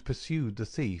documents, and pursued the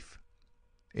thief.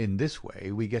 In this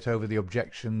way we get over the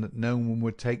objection that no one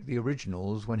would take the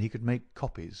originals when he could make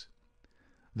copies.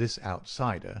 This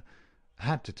outsider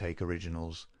had to take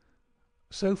originals.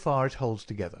 So far it holds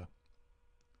together.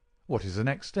 What is the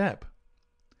next step?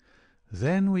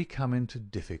 Then we come into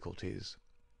difficulties.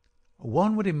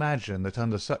 One would imagine that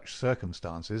under such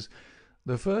circumstances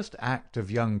the first act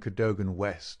of young Cadogan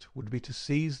West would be to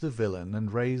seize the villain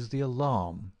and raise the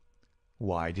alarm.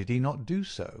 Why did he not do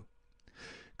so?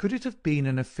 Could it have been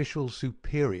an official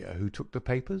superior who took the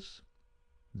papers?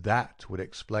 That would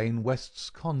explain West's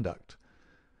conduct.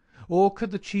 Or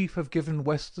could the chief have given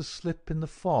West the slip in the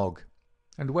fog,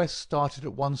 and West started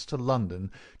at once to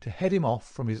London to head him off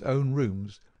from his own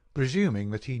rooms,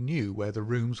 presuming that he knew where the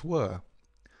rooms were?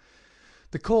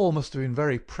 The call must have been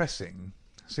very pressing,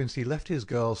 since he left his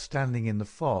girl standing in the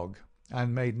fog,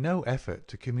 and made no effort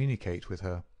to communicate with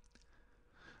her.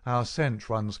 Our scent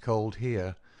runs cold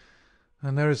here,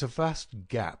 and there is a vast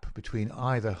gap between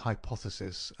either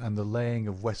hypothesis and the laying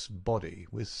of West's body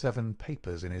with 7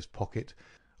 papers in his pocket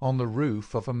on the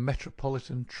roof of a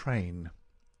metropolitan train.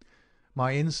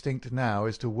 My instinct now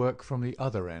is to work from the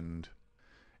other end.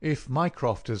 If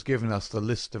Mycroft has given us the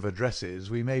list of addresses,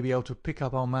 we may be able to pick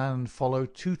up our man and follow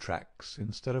 2 tracks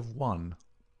instead of 1.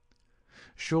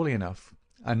 Surely enough,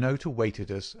 a note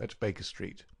awaited us at Baker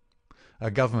Street. A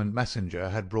government messenger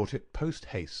had brought it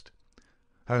post-haste.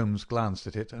 Holmes glanced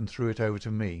at it and threw it over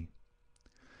to me.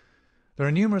 There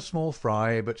are numerous small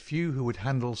fry, but few who would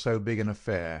handle so big an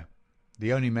affair.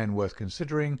 The only men worth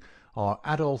considering are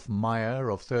Adolphe Meyer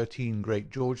of 13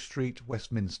 Great George Street,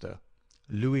 Westminster,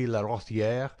 Louis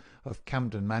Larothière of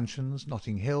Campden Mansions,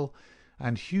 Notting Hill,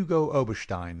 and Hugo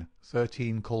Oberstein,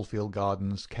 13 Caulfield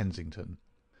Gardens, Kensington.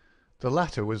 The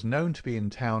latter was known to be in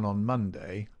town on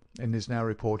Monday, and is now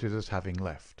reported as having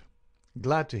left.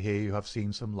 Glad to hear you have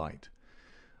seen some light.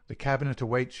 The Cabinet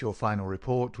awaits your final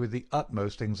report with the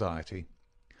utmost anxiety.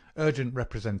 Urgent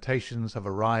representations have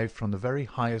arrived from the very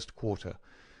highest quarter.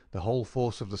 The whole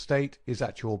force of the state is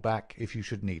at your back if you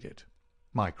should need it.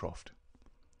 Mycroft.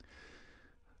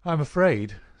 "I'm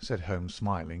afraid," said Holmes,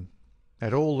 smiling,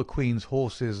 "that all the Queen's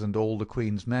horses and all the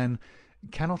Queen's men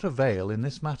cannot avail in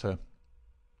this matter."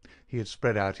 He had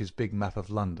spread out his big map of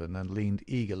London and leaned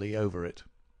eagerly over it.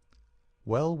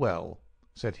 "Well, well,"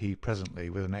 said he presently,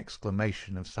 with an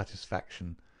exclamation of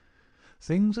satisfaction.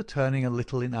 "Things are turning a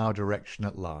little in our direction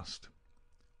at last.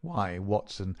 Why,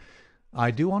 Watson,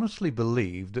 I do honestly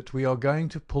believe that we are going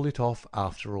to pull it off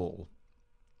after all."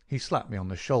 He slapped me on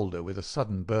the shoulder with a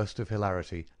sudden burst of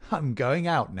hilarity. "I'm going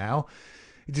out now.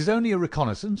 It is only a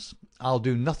reconnaissance. I'll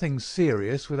do nothing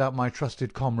serious without my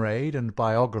trusted comrade and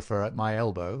biographer at my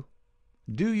elbow.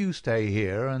 Do you stay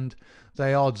here, and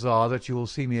the odds are that you will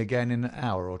see me again in an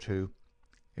hour or 2.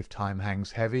 If time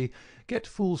hangs heavy, get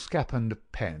foolscap and a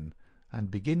pen, and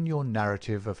begin your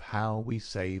narrative of how we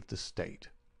saved the state."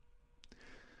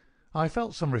 I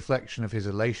felt some reflection of his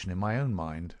elation in my own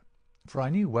mind, for I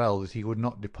knew well that he would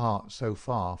not depart so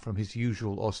far from his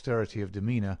usual austerity of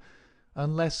demeanour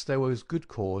unless there was good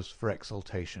cause for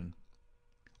exultation.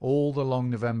 All the long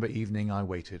November evening I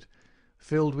waited,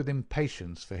 filled with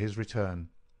impatience for his return.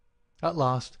 At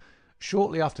last,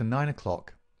 shortly after 9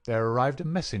 o'clock, there arrived a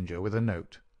messenger with a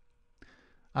note.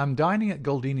 "Am dining at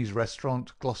Goldini's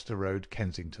Restaurant, Gloucester Road,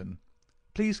 Kensington.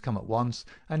 Please come at once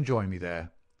and join me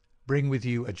there. Bring with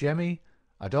you a jemmy,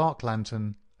 a dark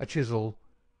lantern, a chisel,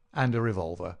 and a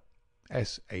revolver.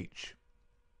 S.H."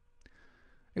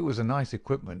 It was a nice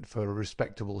equipment for a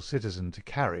respectable citizen to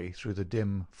carry through the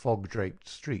dim, fog-draped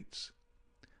streets.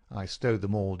 I stowed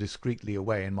them all discreetly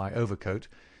away in my overcoat,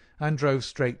 and drove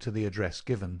straight to the address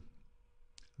given.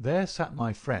 There sat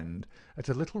my friend at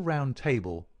a little round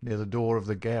table near the door of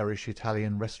the garish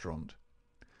Italian restaurant.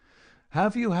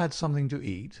 "Have you had something to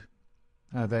eat?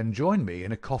 Then join me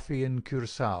in a coffee and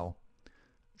curaçao.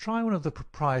 Try one of the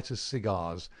proprietor's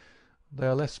cigars. They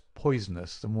are less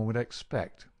poisonous than one would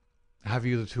expect. Have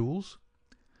you the tools?"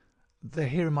 "They're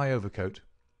here in my overcoat."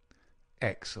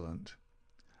 "Excellent.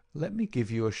 Let me give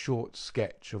you a short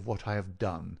sketch of what I have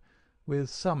done, with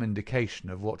some indication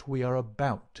of what we are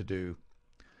about to do.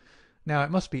 Now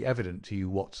it must be evident to you,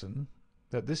 Watson,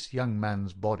 that this young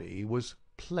man's body was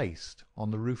placed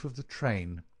on the roof of the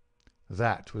train.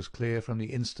 That was clear from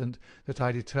the instant that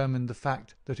I determined the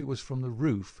fact that it was from the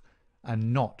roof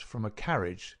and not from a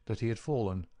carriage that he had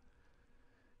fallen.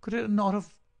 Could it not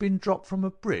have been dropped from a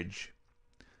bridge?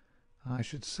 I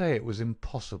should say it was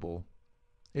impossible.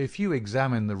 If you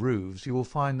examine the roofs you will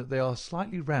find that they are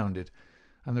slightly rounded,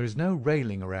 and there is no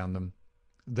railing around them.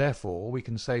 Therefore we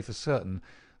can say for certain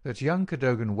that young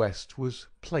Cadogan West was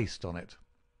placed on it.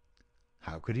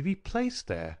 How could he be placed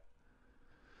there?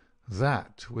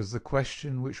 That was the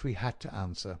question which we had to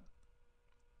answer.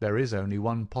 There is only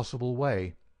one possible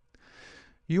way.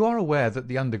 You are aware that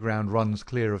the Underground runs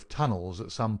clear of tunnels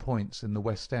at some points in the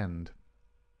West End.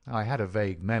 I had a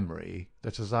vague memory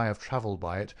that as I have travelled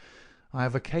by it, I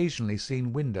have occasionally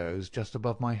seen windows just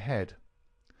above my head.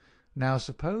 Now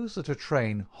suppose that a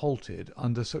train halted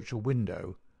under such a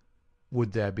window.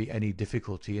 Would there be any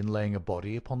difficulty in laying a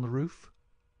body upon the roof?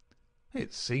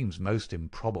 It seems most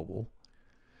improbable.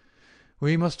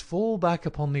 We must fall back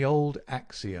upon the old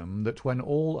axiom that when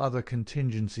all other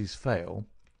contingencies fail,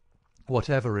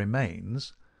 Whatever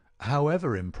remains,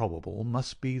 however improbable,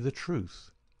 must be the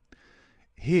truth.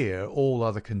 Here all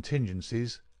other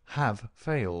contingencies have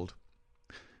failed.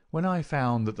 When I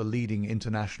found that the leading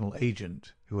international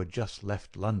agent, who had just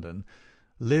left London,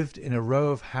 lived in a row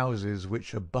of houses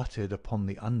which abutted upon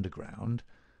the Underground,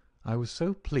 I was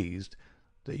so pleased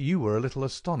that you were a little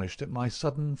astonished at my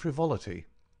sudden frivolity."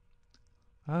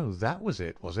 "Oh, that was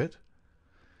it, was it?"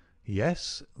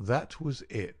 "Yes, that was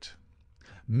it.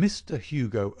 Mr.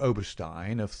 Hugo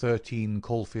Oberstein of 13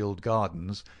 Caulfield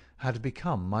Gardens had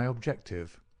become my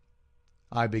objective.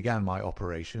 I began my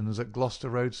operations at Gloucester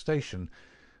Road Station,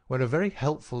 where a very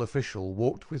helpful official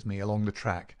walked with me along the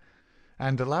track,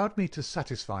 and allowed me to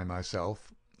satisfy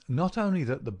myself not only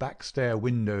that the back-stair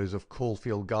windows of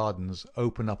Caulfield Gardens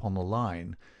open up on the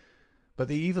line, but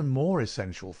the even more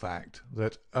essential fact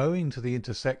that, owing to the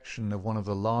intersection of one of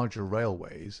the larger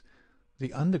railways,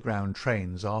 the underground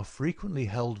trains are frequently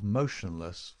held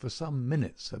motionless for some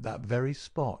minutes at that very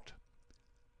spot."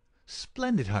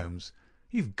 "Splendid, Holmes!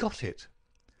 You've got it."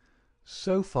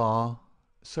 So far,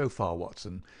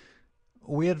 Watson.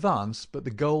 We advance, but the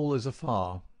goal is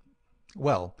afar.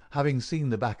 Well, having seen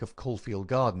the back of Caulfield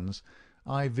Gardens,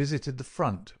 I visited the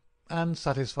front, and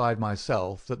satisfied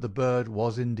myself that the bird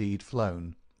was indeed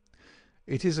flown.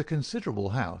 It is a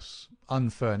considerable house,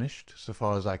 unfurnished, so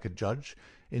far as I could judge,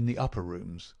 in the upper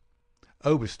rooms.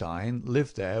 Oberstein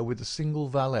lived there with a single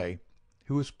valet,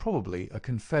 who was probably a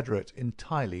confederate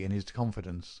entirely in his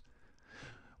confidence.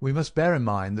 We must bear in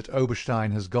mind that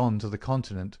Oberstein has gone to the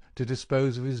Continent to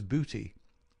dispose of his booty,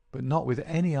 but not with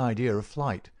any idea of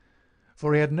flight,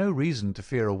 for he had no reason to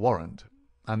fear a warrant,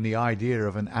 and the idea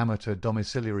of an amateur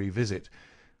domiciliary visit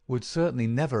would certainly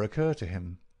never occur to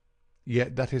him.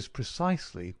 Yet that is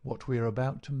precisely what we are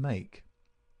about to make.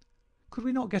 Could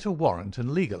we not get a warrant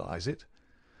and legalize it?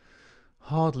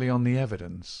 Hardly on the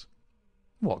evidence.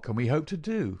 What can we hope to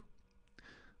do?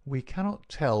 We cannot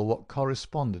tell what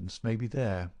correspondence may be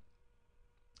there.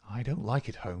 I don't like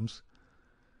it, Holmes.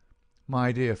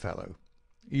 My dear fellow,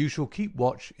 you shall keep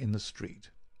watch in the street.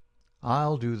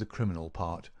 I'll do the criminal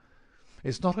part.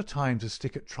 It's not a time to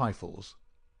stick at trifles.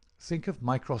 Think of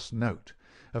Mycroft's note,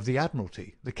 of the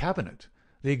Admiralty, the Cabinet,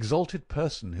 the exalted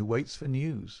person who waits for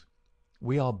news.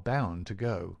 We are bound to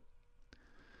go."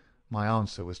 My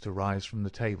answer was to rise from the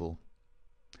table.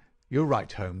 "You're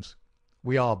right, Holmes.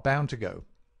 We are bound to go."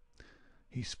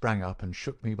 He sprang up and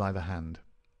shook me by the hand.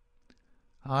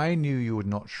 "I knew you would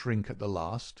not shrink at the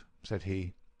last," said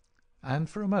he, and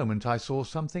for a moment I saw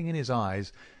something in his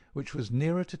eyes which was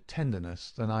nearer to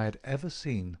tenderness than I had ever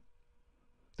seen.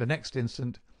 The next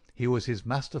instant he was his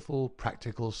masterful,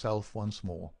 practical self once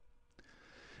more.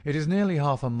 "It is nearly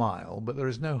half a mile, but there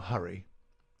is no hurry.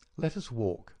 Let us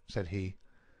walk," said he.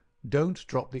 "Don't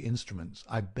drop the instruments,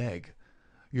 I beg.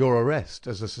 Your arrest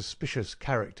as a suspicious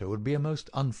character would be a most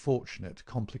unfortunate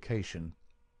complication."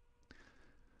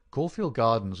 Caulfield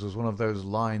Gardens was one of those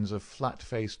lines of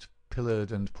flat-faced, pillared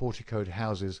and porticoed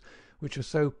houses which are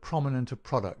so prominent a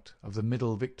product of the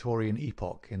middle Victorian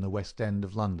epoch in the West End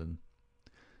of London.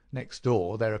 Next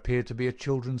door there appeared to be a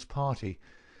children's party,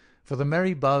 for the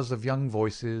merry buzz of young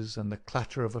voices and the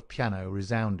clatter of a piano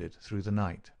resounded through the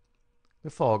night. The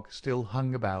fog still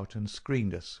hung about and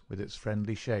screened us with its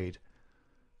friendly shade.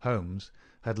 Holmes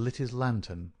had lit his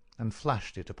lantern and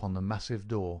flashed it upon the massive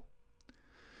door.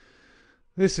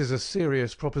 "This is a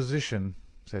serious proposition,"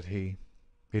 said he.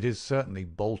 "It is certainly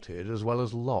bolted as well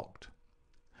as locked.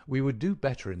 We would do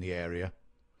better in the area.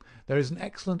 There is an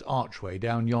excellent archway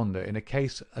down yonder in a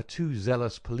case a too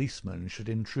zealous policeman should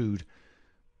intrude.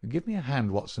 Give me a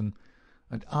hand, Watson,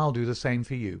 and I'll do the same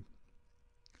for you."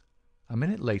 A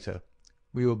minute later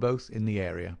we were both in the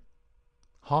area.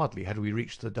 Hardly had we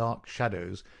reached the dark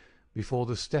shadows before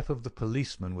the step of the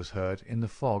policeman was heard in the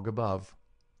fog above.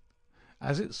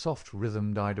 As its soft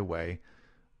rhythm died away,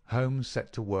 Holmes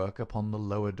set to work upon the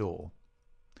lower door.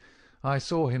 I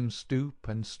saw him stoop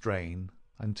and strain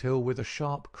until with a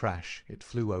sharp crash it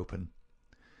flew open.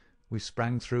 We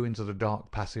sprang through into the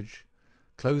dark passage,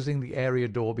 closing the area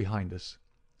door behind us.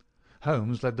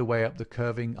 Holmes led the way up the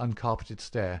curving, uncarpeted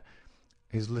stair.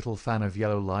 His little fan of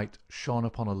yellow light shone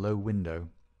upon a low window.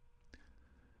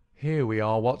 "Here we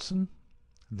are, Watson.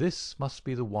 This must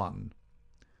be the one."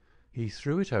 He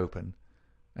threw it open,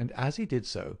 and as he did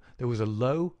so there was a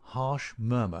low, harsh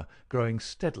murmur growing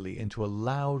steadily into a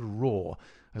loud roar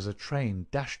as a train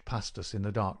dashed past us in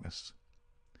the darkness.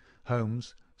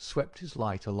 Holmes swept his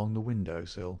light along the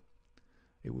window-sill.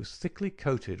 It was thickly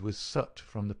coated with soot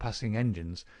from the passing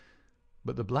engines,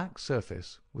 but the black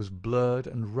surface was blurred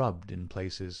and rubbed in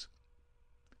places.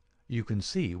 "You can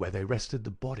see where they rested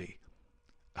the body.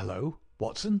 Hullo,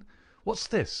 Watson, What's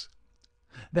this?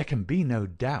 There can be no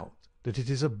doubt that it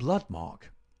is a blood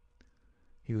mark."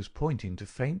 He was pointing to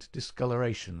faint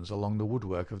discolorations along the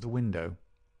woodwork of the window.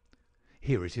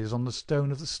 "Here it is on the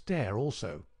stone of the stair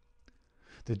also.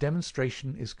 The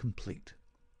demonstration is complete.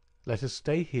 Let us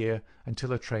stay here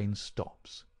until a train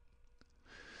stops."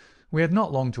 We had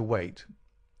not long to wait.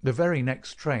 The very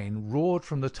next train roared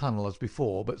from the tunnel as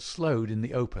before, but slowed in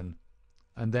the open,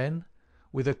 and then,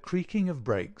 with a creaking of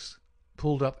brakes,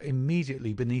 pulled up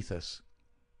immediately beneath us.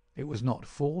 It was not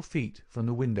 4 feet from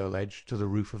the window ledge to the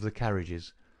roof of the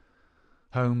carriages.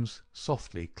 Holmes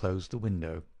softly closed the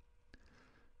window.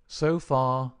 "So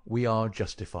far we are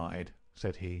justified,"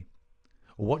 said he.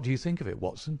 "What do you think of it,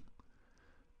 Watson?"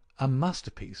 "A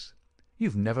masterpiece.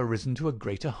 You've never risen to a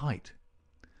greater height."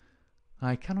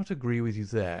 "I cannot agree with you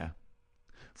there.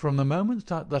 From the moment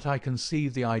that I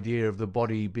conceived the idea of the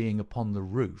body being upon the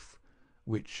roof,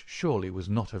 which surely was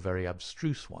not a very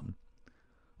abstruse one,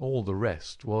 all the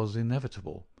rest was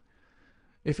inevitable.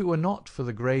 If it were not for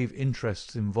the grave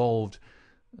interests involved,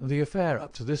 the affair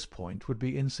up to this point would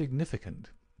be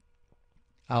insignificant.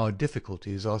 Our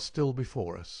difficulties are still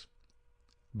before us,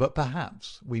 but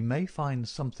perhaps we may find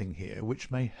something here which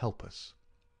may help us."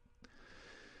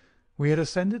 We had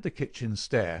ascended the kitchen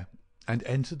stair and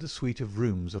entered the suite of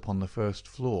rooms upon the first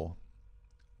floor.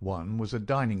 One was a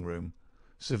dining room,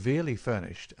 severely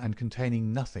furnished and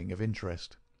containing nothing of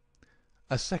interest.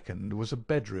 A second was a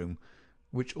bedroom,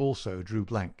 which also drew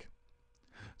blank.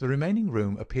 The remaining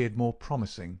room appeared more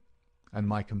promising, and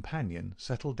my companion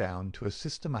settled down to a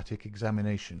systematic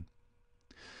examination.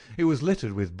 It was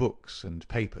littered with books and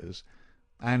papers,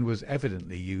 and was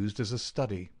evidently used as a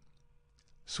study.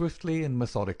 Swiftly and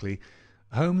methodically,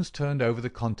 Holmes turned over the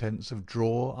contents of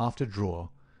drawer after drawer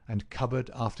and cupboard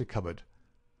after cupboard,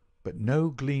 but no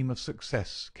gleam of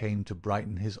success came to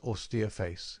brighten his austere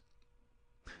face.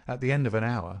 At the end of an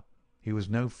hour he was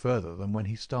no further than when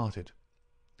he started.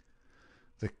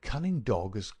 "The cunning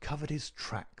dog has covered his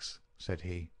tracks," said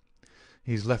he.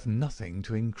 "He's left nothing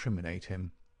to incriminate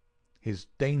him. His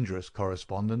dangerous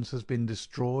correspondence has been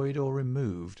destroyed or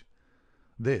removed.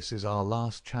 This is our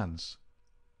last chance."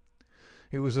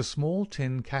 It was a small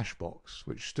tin cash-box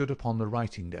which stood upon the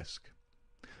writing-desk.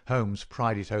 Holmes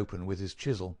pried it open with his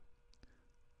chisel.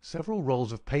 Several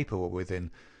rolls of paper were within,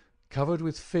 covered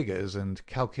with figures and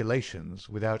calculations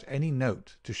without any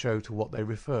note to show to what they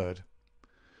referred.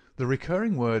 The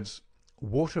recurring words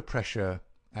 "water pressure"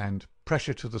 and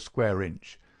 "pressure to the square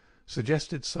inch"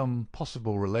 suggested some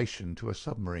possible relation to a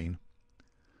submarine.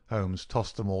 Holmes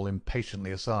tossed them all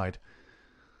impatiently aside.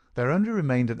 There only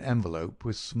remained an envelope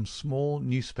with some small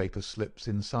newspaper slips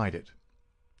inside it.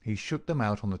 He shook them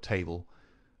out on the table,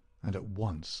 and at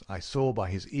once I saw by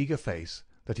his eager face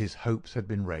that his hopes had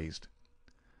been raised.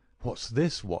 "What's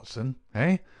this, Watson,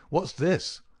 eh? What's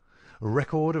this? A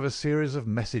record of a series of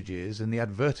messages in the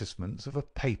advertisements of a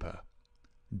paper.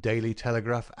 Daily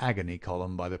Telegraph agony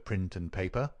column by the print and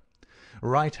paper.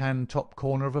 Right-hand top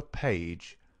corner of a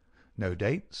page. No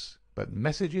dates, but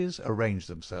messages arrange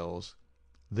themselves.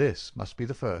 This must be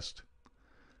the first.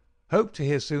 Hope to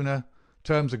hear sooner.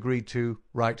 Terms agreed to.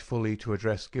 Write fully to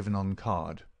address given on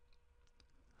card.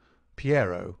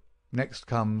 Piero. Next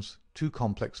comes, too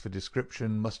complex for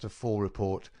description, must have full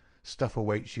report. Stuff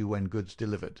awaits you when goods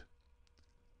delivered.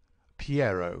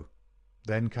 Piero.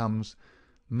 Then comes,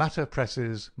 matter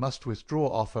presses, must withdraw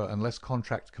offer unless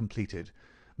contract completed.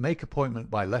 Make appointment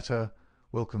by letter,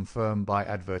 will confirm by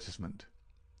advertisement.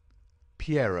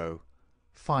 Piero.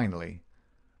 Finally.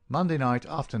 Monday night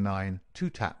after 9, 2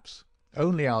 taps.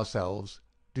 Only ourselves.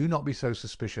 Do not be so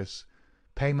suspicious.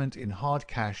 Payment in hard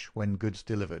cash when goods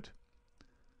delivered.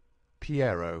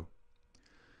 Piero.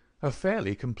 A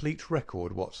fairly complete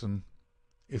record, Watson.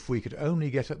 If we could only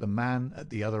get at the man at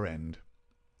the other end.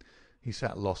 He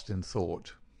sat lost in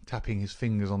thought, tapping his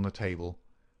fingers on the table.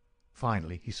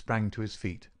 Finally he sprang to his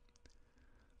feet.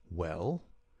 Well,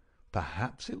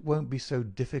 perhaps it won't be so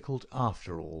difficult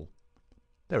after all.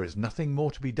 There is nothing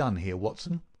more to be done here,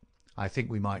 Watson. I think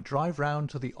we might drive round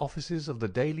to the offices of the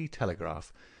Daily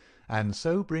Telegraph, and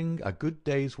so bring a good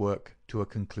day's work to a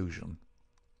conclusion.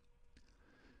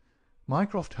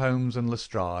 Mycroft, Holmes and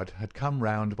Lestrade had come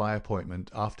round by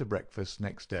appointment after breakfast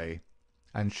next day,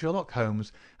 and Sherlock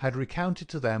Holmes had recounted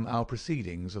to them our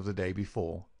proceedings of the day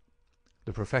before.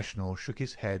 The professional shook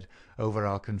his head over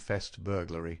our confessed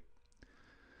burglary.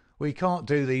 "We can't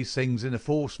do these things in a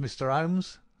force, Mr.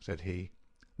 Holmes," said he.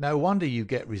 "No wonder you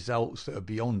get results that are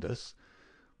beyond us.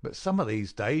 But some of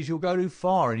these days you'll go too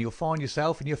far, and you'll find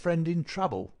yourself and your friend in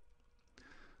trouble.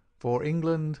 For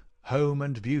England, home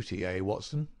and beauty, eh,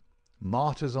 Watson?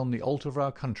 Martyrs on the altar of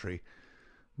our country.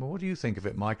 But what do you think of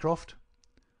it, Mycroft?"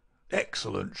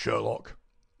 "Excellent, Sherlock.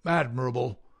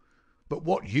 Admirable. But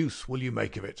what use will you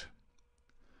make of it?"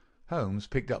 Holmes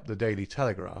picked up the Daily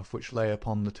Telegraph, which lay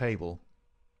upon the table.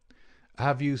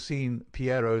 "Have you seen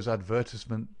Pierrot's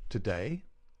advertisement to-day?"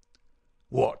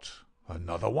 "What,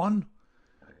 another one?"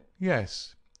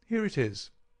 "Yes. Here it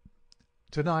is.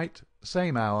 To-night,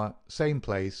 same hour, same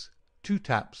place, 2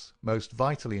 taps, most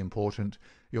vitally important,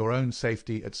 your own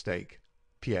safety at stake.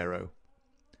 Pierrot."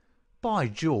 "By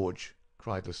George!"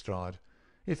 cried Lestrade.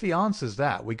 "If he answers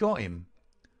that, we got him."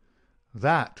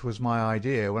 "That was my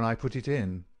idea when I put it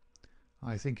in.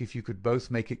 I think if you could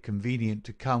both make it convenient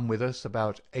to come with us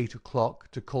about 8 o'clock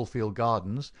to Caulfield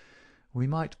Gardens, we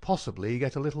might possibly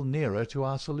get a little nearer to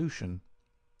our solution."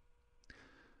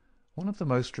 One of the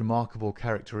most remarkable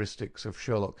characteristics of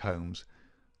Sherlock Holmes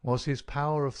was his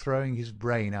power of throwing his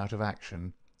brain out of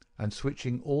action and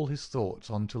switching all his thoughts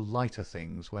on to lighter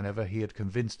things whenever he had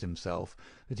convinced himself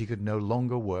that he could no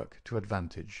longer work to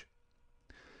advantage.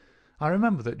 I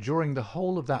remember that during the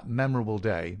whole of that memorable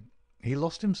day he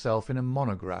lost himself in a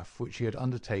monograph which he had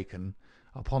undertaken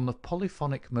upon the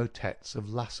polyphonic motets of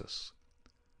Lassus.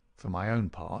 For my own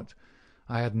part,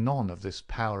 I had none of this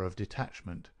power of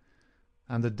detachment,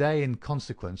 and the day in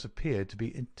consequence appeared to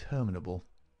be interminable.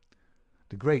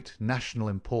 The great national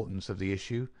importance of the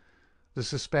issue, the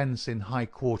suspense in high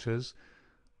quarters,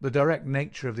 the direct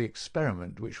nature of the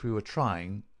experiment which we were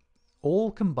trying,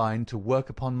 all combined to work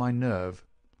upon my nerve.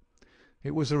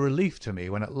 It was a relief to me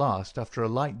when at last, after a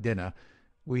light dinner,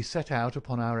 we set out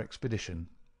upon our expedition.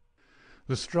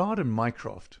 Lestrade and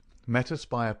Mycroft met us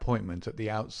by appointment at the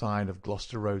outside of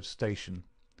Gloucester Road Station.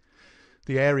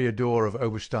 The area door of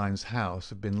Oberstein's house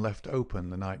had been left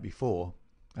open the night before,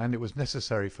 and it was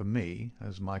necessary for me,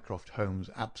 as Mycroft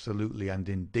Holmes absolutely and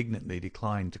indignantly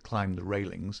declined to climb the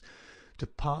railings, to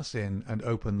pass in and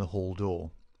open the hall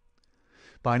door.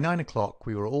 By 9 o'clock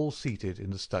we were all seated in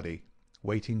the study,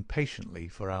 waiting patiently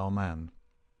for our man.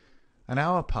 An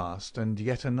hour passed, and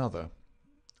yet another.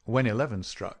 When 11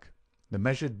 struck, the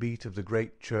measured beat of the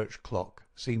great church clock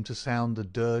seemed to sound the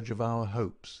dirge of our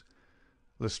hopes.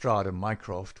 Lestrade and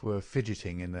Mycroft were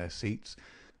fidgeting in their seats,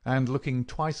 and looking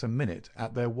twice a minute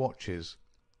at their watches.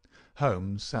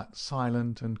 Holmes sat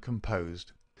silent and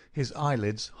composed, his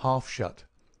eyelids half shut,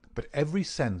 but every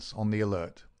sense on the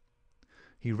alert.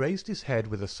 He raised his head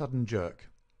with a sudden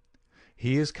jerk.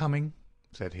 "He is coming,"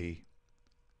 said he.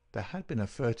 There had been a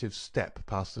furtive step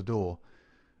past the door.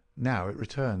 Now it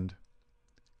returned.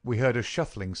 We heard a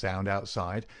shuffling sound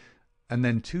outside, and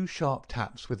then 2 sharp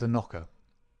taps with the knocker.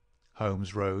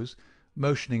 Holmes rose,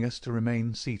 motioning us to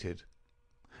remain seated.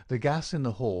 The gas in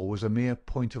the hall was a mere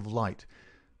point of light.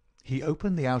 He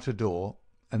opened the outer door,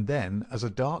 and then, as a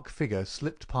dark figure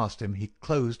slipped past him, he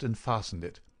closed and fastened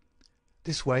it.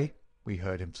 "This way," we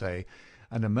heard him say,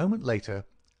 and a moment later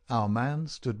our man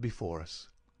stood before us.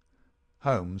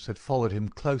 Holmes had followed him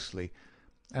closely,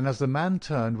 and as the man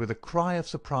turned with a cry of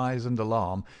surprise and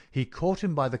alarm, he caught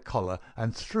him by the collar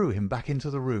and threw him back into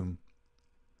the room.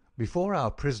 Before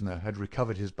our prisoner had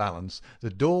recovered his balance, the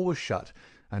door was shut,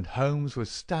 and Holmes was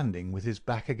standing with his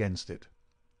back against it.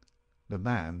 The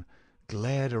man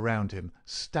glared around him,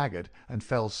 staggered, and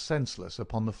fell senseless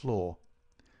upon the floor.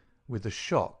 With the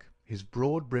shock his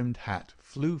broad-brimmed hat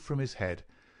flew from his head,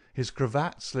 his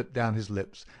cravat slipped down his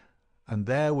lips, and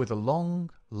there were the long,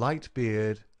 light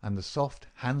beard and the soft,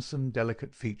 handsome,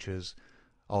 delicate features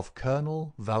of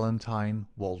Colonel Valentine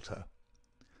Walter.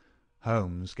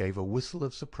 Holmes gave a whistle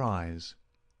of surprise.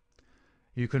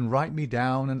 "You can write me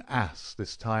down an ass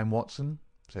this time, Watson,"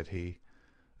 said he.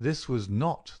 "This was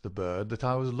not the bird that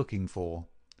I was looking for."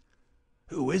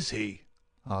 "Who is he?"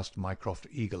 asked Mycroft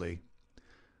eagerly.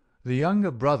 "The younger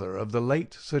brother of the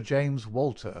late Sir James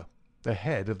Walter, the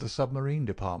head of the submarine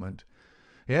department.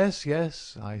 Yes,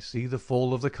 yes, I see the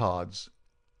fall of the cards.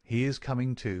 He is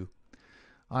coming too.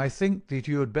 I think that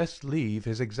you had best leave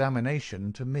his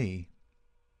examination to me."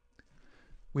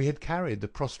 We had carried the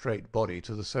prostrate body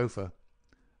to the sofa.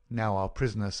 Now our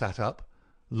prisoner sat up,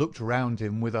 looked round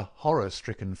him with a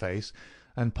horror-stricken face,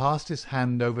 and passed his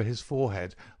hand over his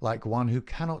forehead like one who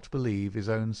cannot believe his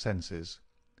own senses.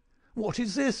 "What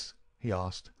is this?" he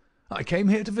asked. "I came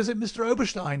here to visit Mr.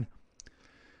 Oberstein."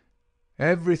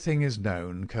 "Everything is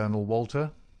known, Colonel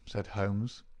Walter," said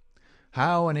Holmes.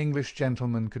 "How an English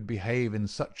gentleman could behave in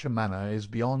such a manner is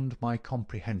beyond my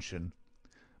comprehension.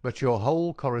 But your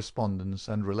whole correspondence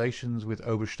and relations with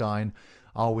Oberstein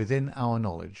are within our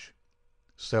knowledge.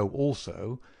 So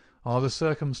also are the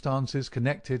circumstances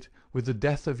connected with the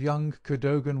death of young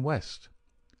Cadogan West.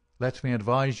 Let me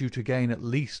advise you to gain at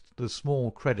least the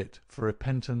small credit for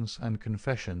repentance and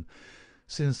confession,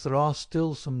 since there are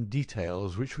still some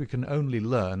details which we can only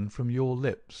learn from your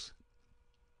lips."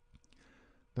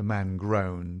 The man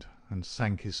groaned and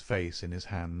sank his face in his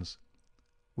hands.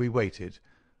 We waited,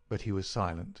 but he was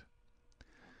silent.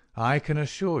 "I can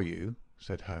assure you,"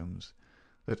 said Holmes,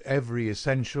 "that every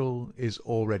essential is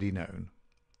already known.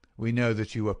 We know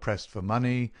that you were pressed for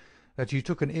money, that you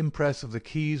took an impress of the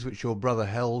keys which your brother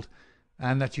held,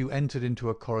 and that you entered into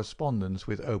a correspondence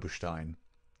with Oberstein,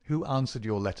 who answered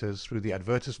your letters through the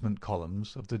advertisement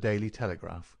columns of the Daily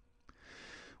Telegraph.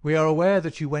 We are aware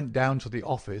that you went down to the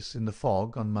office in the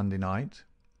fog on Monday night,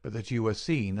 but that you were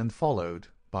seen and followed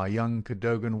by young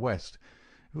Cadogan West,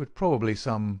 who had probably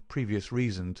some previous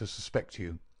reason to suspect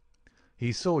you.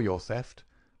 He saw your theft,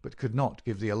 but could not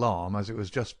give the alarm, as it was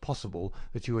just possible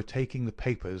that you were taking the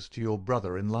papers to your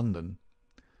brother in London.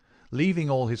 Leaving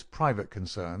all his private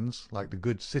concerns, like the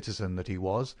good citizen that he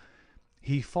was,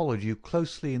 he followed you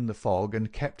closely in the fog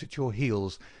and kept at your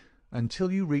heels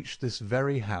until you reached this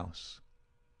very house.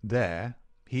 There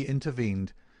he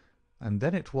intervened, and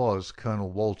then it was,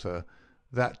 Colonel Walter,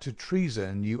 that to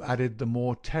treason you added the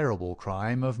more terrible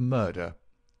crime of murder."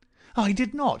 "I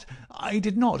did not! I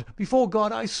did not! Before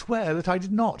God I swear that I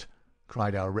did not!"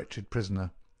 cried our wretched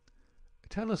prisoner.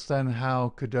 "Tell us then how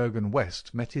Cadogan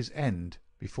West met his end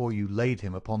before you laid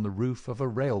him upon the roof of a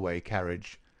railway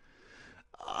carriage."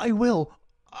 "I will!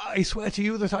 I swear to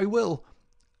you that I will!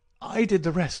 I did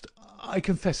the rest. I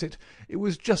confess it. It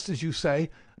was just as you say.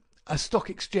 A stock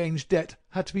exchange debt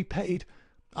had to be paid.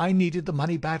 I needed the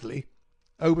money badly.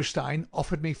 Oberstein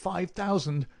offered me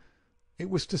 5,000. It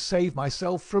was to save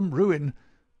myself from ruin.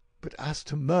 But as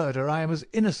to murder, I am as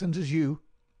innocent as you."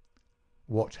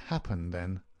 "What happened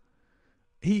then?"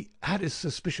 "He had his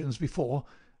suspicions before,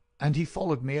 and he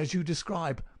followed me as you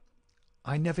describe.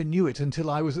 I never knew it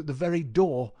until I was at the very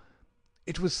door.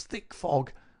 It was thick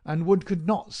fog, and one could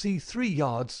not see 3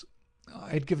 yards.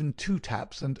 I had given 2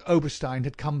 taps, and Oberstein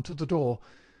had come to the door.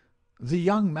 The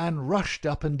young man rushed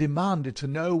up and demanded to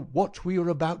know what we were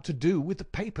about to do with the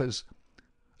papers.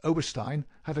 Oberstein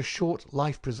had a short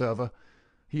life-preserver.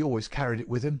 He always carried it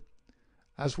with him.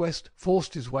 As West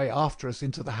forced his way after us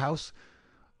into the house,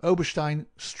 Oberstein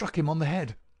struck him on the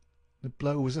head. The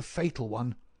blow was a fatal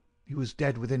one. He was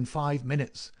dead within 5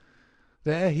 minutes.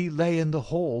 There he lay in the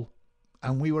hall,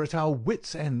 and we were at our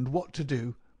wits' end what to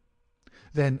do.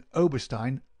 Then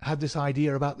Oberstein had this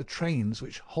idea about the trains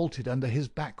which halted under his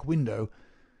back window.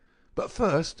 But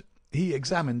first he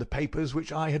examined the papers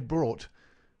which I had brought.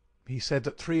 He said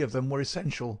that 3 of them were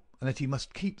essential, and that he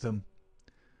must keep them.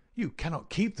 'You cannot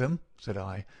keep them,' said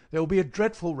I. 'There will be a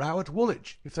dreadful row at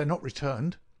Woolwich if they are not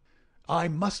returned.' 'I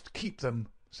must keep them,'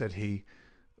 said he,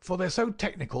 'for they are so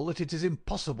technical that it is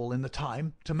impossible in the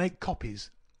time to make copies.'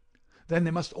 'Then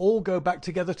they must all go back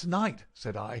together to-night,'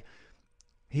 said I.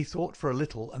 He thought for a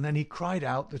little, and then he cried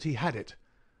out that he had it.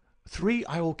 'Three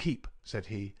I will keep,' said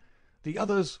he. 'The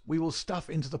others we will stuff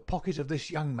into the pocket of this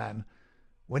young man.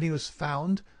 When he was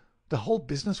found, the whole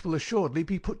business will assuredly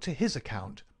be put to his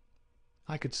account.'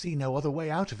 I could see no other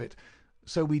way out of it,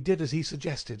 so we did as he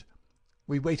suggested.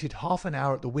 We waited half an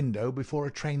hour at the window before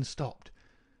a train stopped.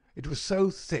 It was so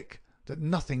thick that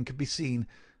nothing could be seen,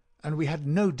 and we had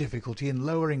no difficulty in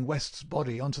lowering West's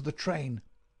body onto the train.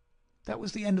 That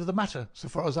was the end of the matter, so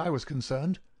far as I was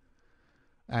concerned."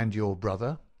 "And your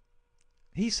brother?"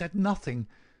 "He said nothing,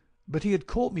 but he had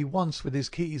caught me once with his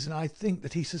keys, and I think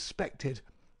that he suspected.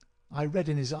 I read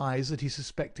in his eyes that he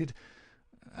suspected.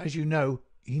 As you know,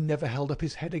 he never held up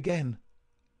his head again."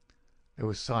 There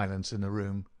was silence in the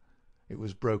room. It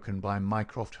was broken by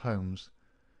Mycroft Holmes.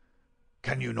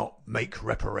 "Can you not make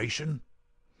reparation?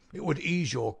 It would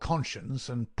ease your conscience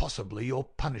and possibly your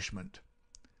punishment."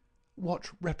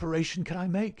 "What reparation can I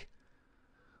make?"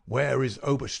 "Where is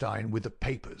Oberstein with the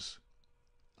papers?"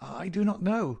 "I do not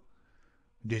know."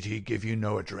 "Did he give you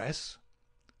no address?"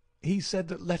 "He said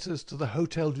that letters to the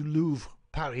Hôtel du Louvre,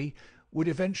 Paris, would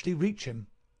eventually reach him."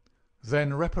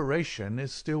 "Then reparation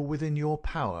is still within your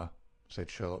power,"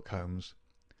 said Sherlock Holmes.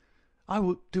 "I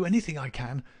will do anything I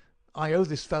can. I owe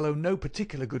this fellow no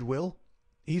particular goodwill.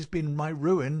 He's been my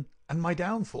ruin and my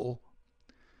downfall."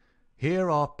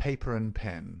 "Here are paper and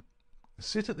pen.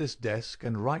 Sit at this desk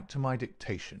and write to my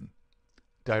dictation.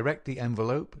 Direct the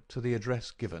envelope to the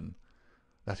address given.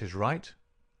 That is right.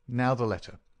 Now the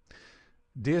letter.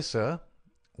 Dear Sir,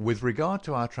 with regard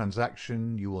to our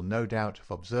transaction, you will no doubt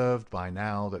have observed by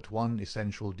now that one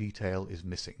essential detail is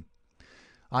missing.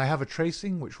 I have a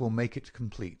tracing which will make it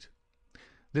complete.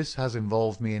 This has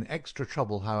involved me in extra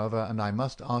trouble, however, and I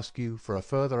must ask you for a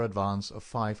further advance of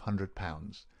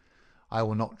 £500. I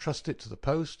will not trust it to the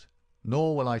post,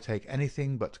 nor will I take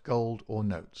anything but gold or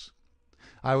notes.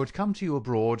 I would come to you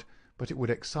abroad, but it would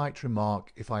excite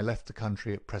remark if I left the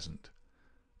country at present.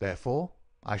 Therefore,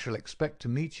 I shall expect to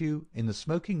meet you in the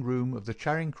smoking room of the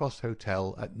Charing Cross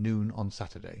Hotel at noon on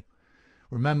Saturday.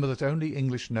 Remember that only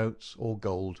English notes or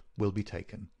gold will be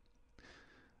taken."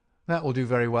 "That will do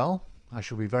very well. I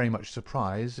shall be very much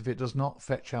surprised if it does not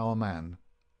fetch our man."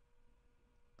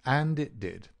 And it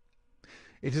did.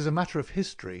 It is a matter of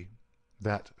history,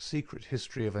 that secret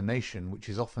history of a nation which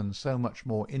is often so much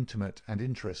more intimate and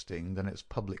interesting than its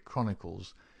public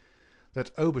chronicles,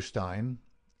 that Oberstein,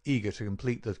 eager to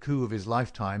complete the coup of his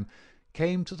lifetime,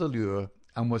 came to the lure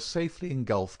and was safely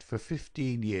engulfed for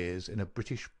 15 years in a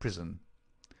British prison.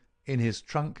 In his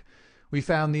trunk we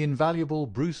found the invaluable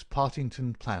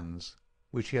Bruce-Partington Plans,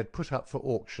 which he had put up for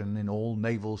auction in all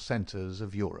naval centres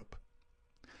of Europe.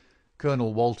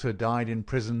 Colonel Walter died in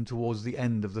prison towards the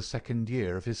end of the second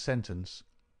year of his sentence.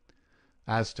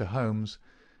 As to Holmes,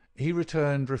 he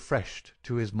returned refreshed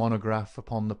to his monograph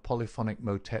upon the polyphonic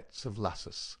motets of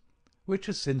Lassus, which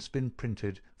has since been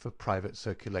printed for private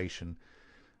circulation,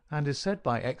 and is said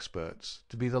by experts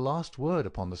to be the last word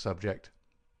upon the subject.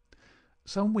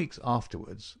 Some weeks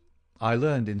afterwards I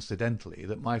learned incidentally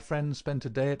that my friend spent a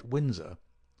day at Windsor,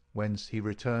 whence he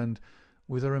returned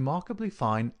with a remarkably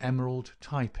fine emerald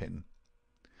tie-pin.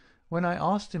 When I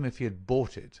asked him if he had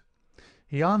bought it,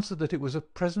 he answered that it was a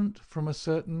present from a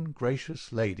certain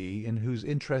gracious lady in whose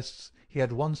interests he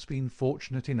had once been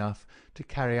fortunate enough to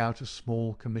carry out a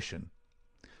small commission.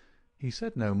 He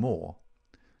said no more,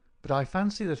 but I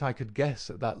fancy that I could guess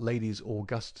at that lady's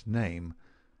august name,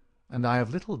 and I have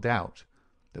little doubt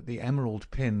that the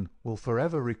emerald pin will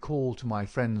forever recall to my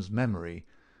friend's memory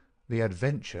the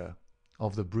adventure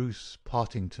of the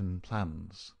Bruce-Partington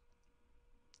Plans.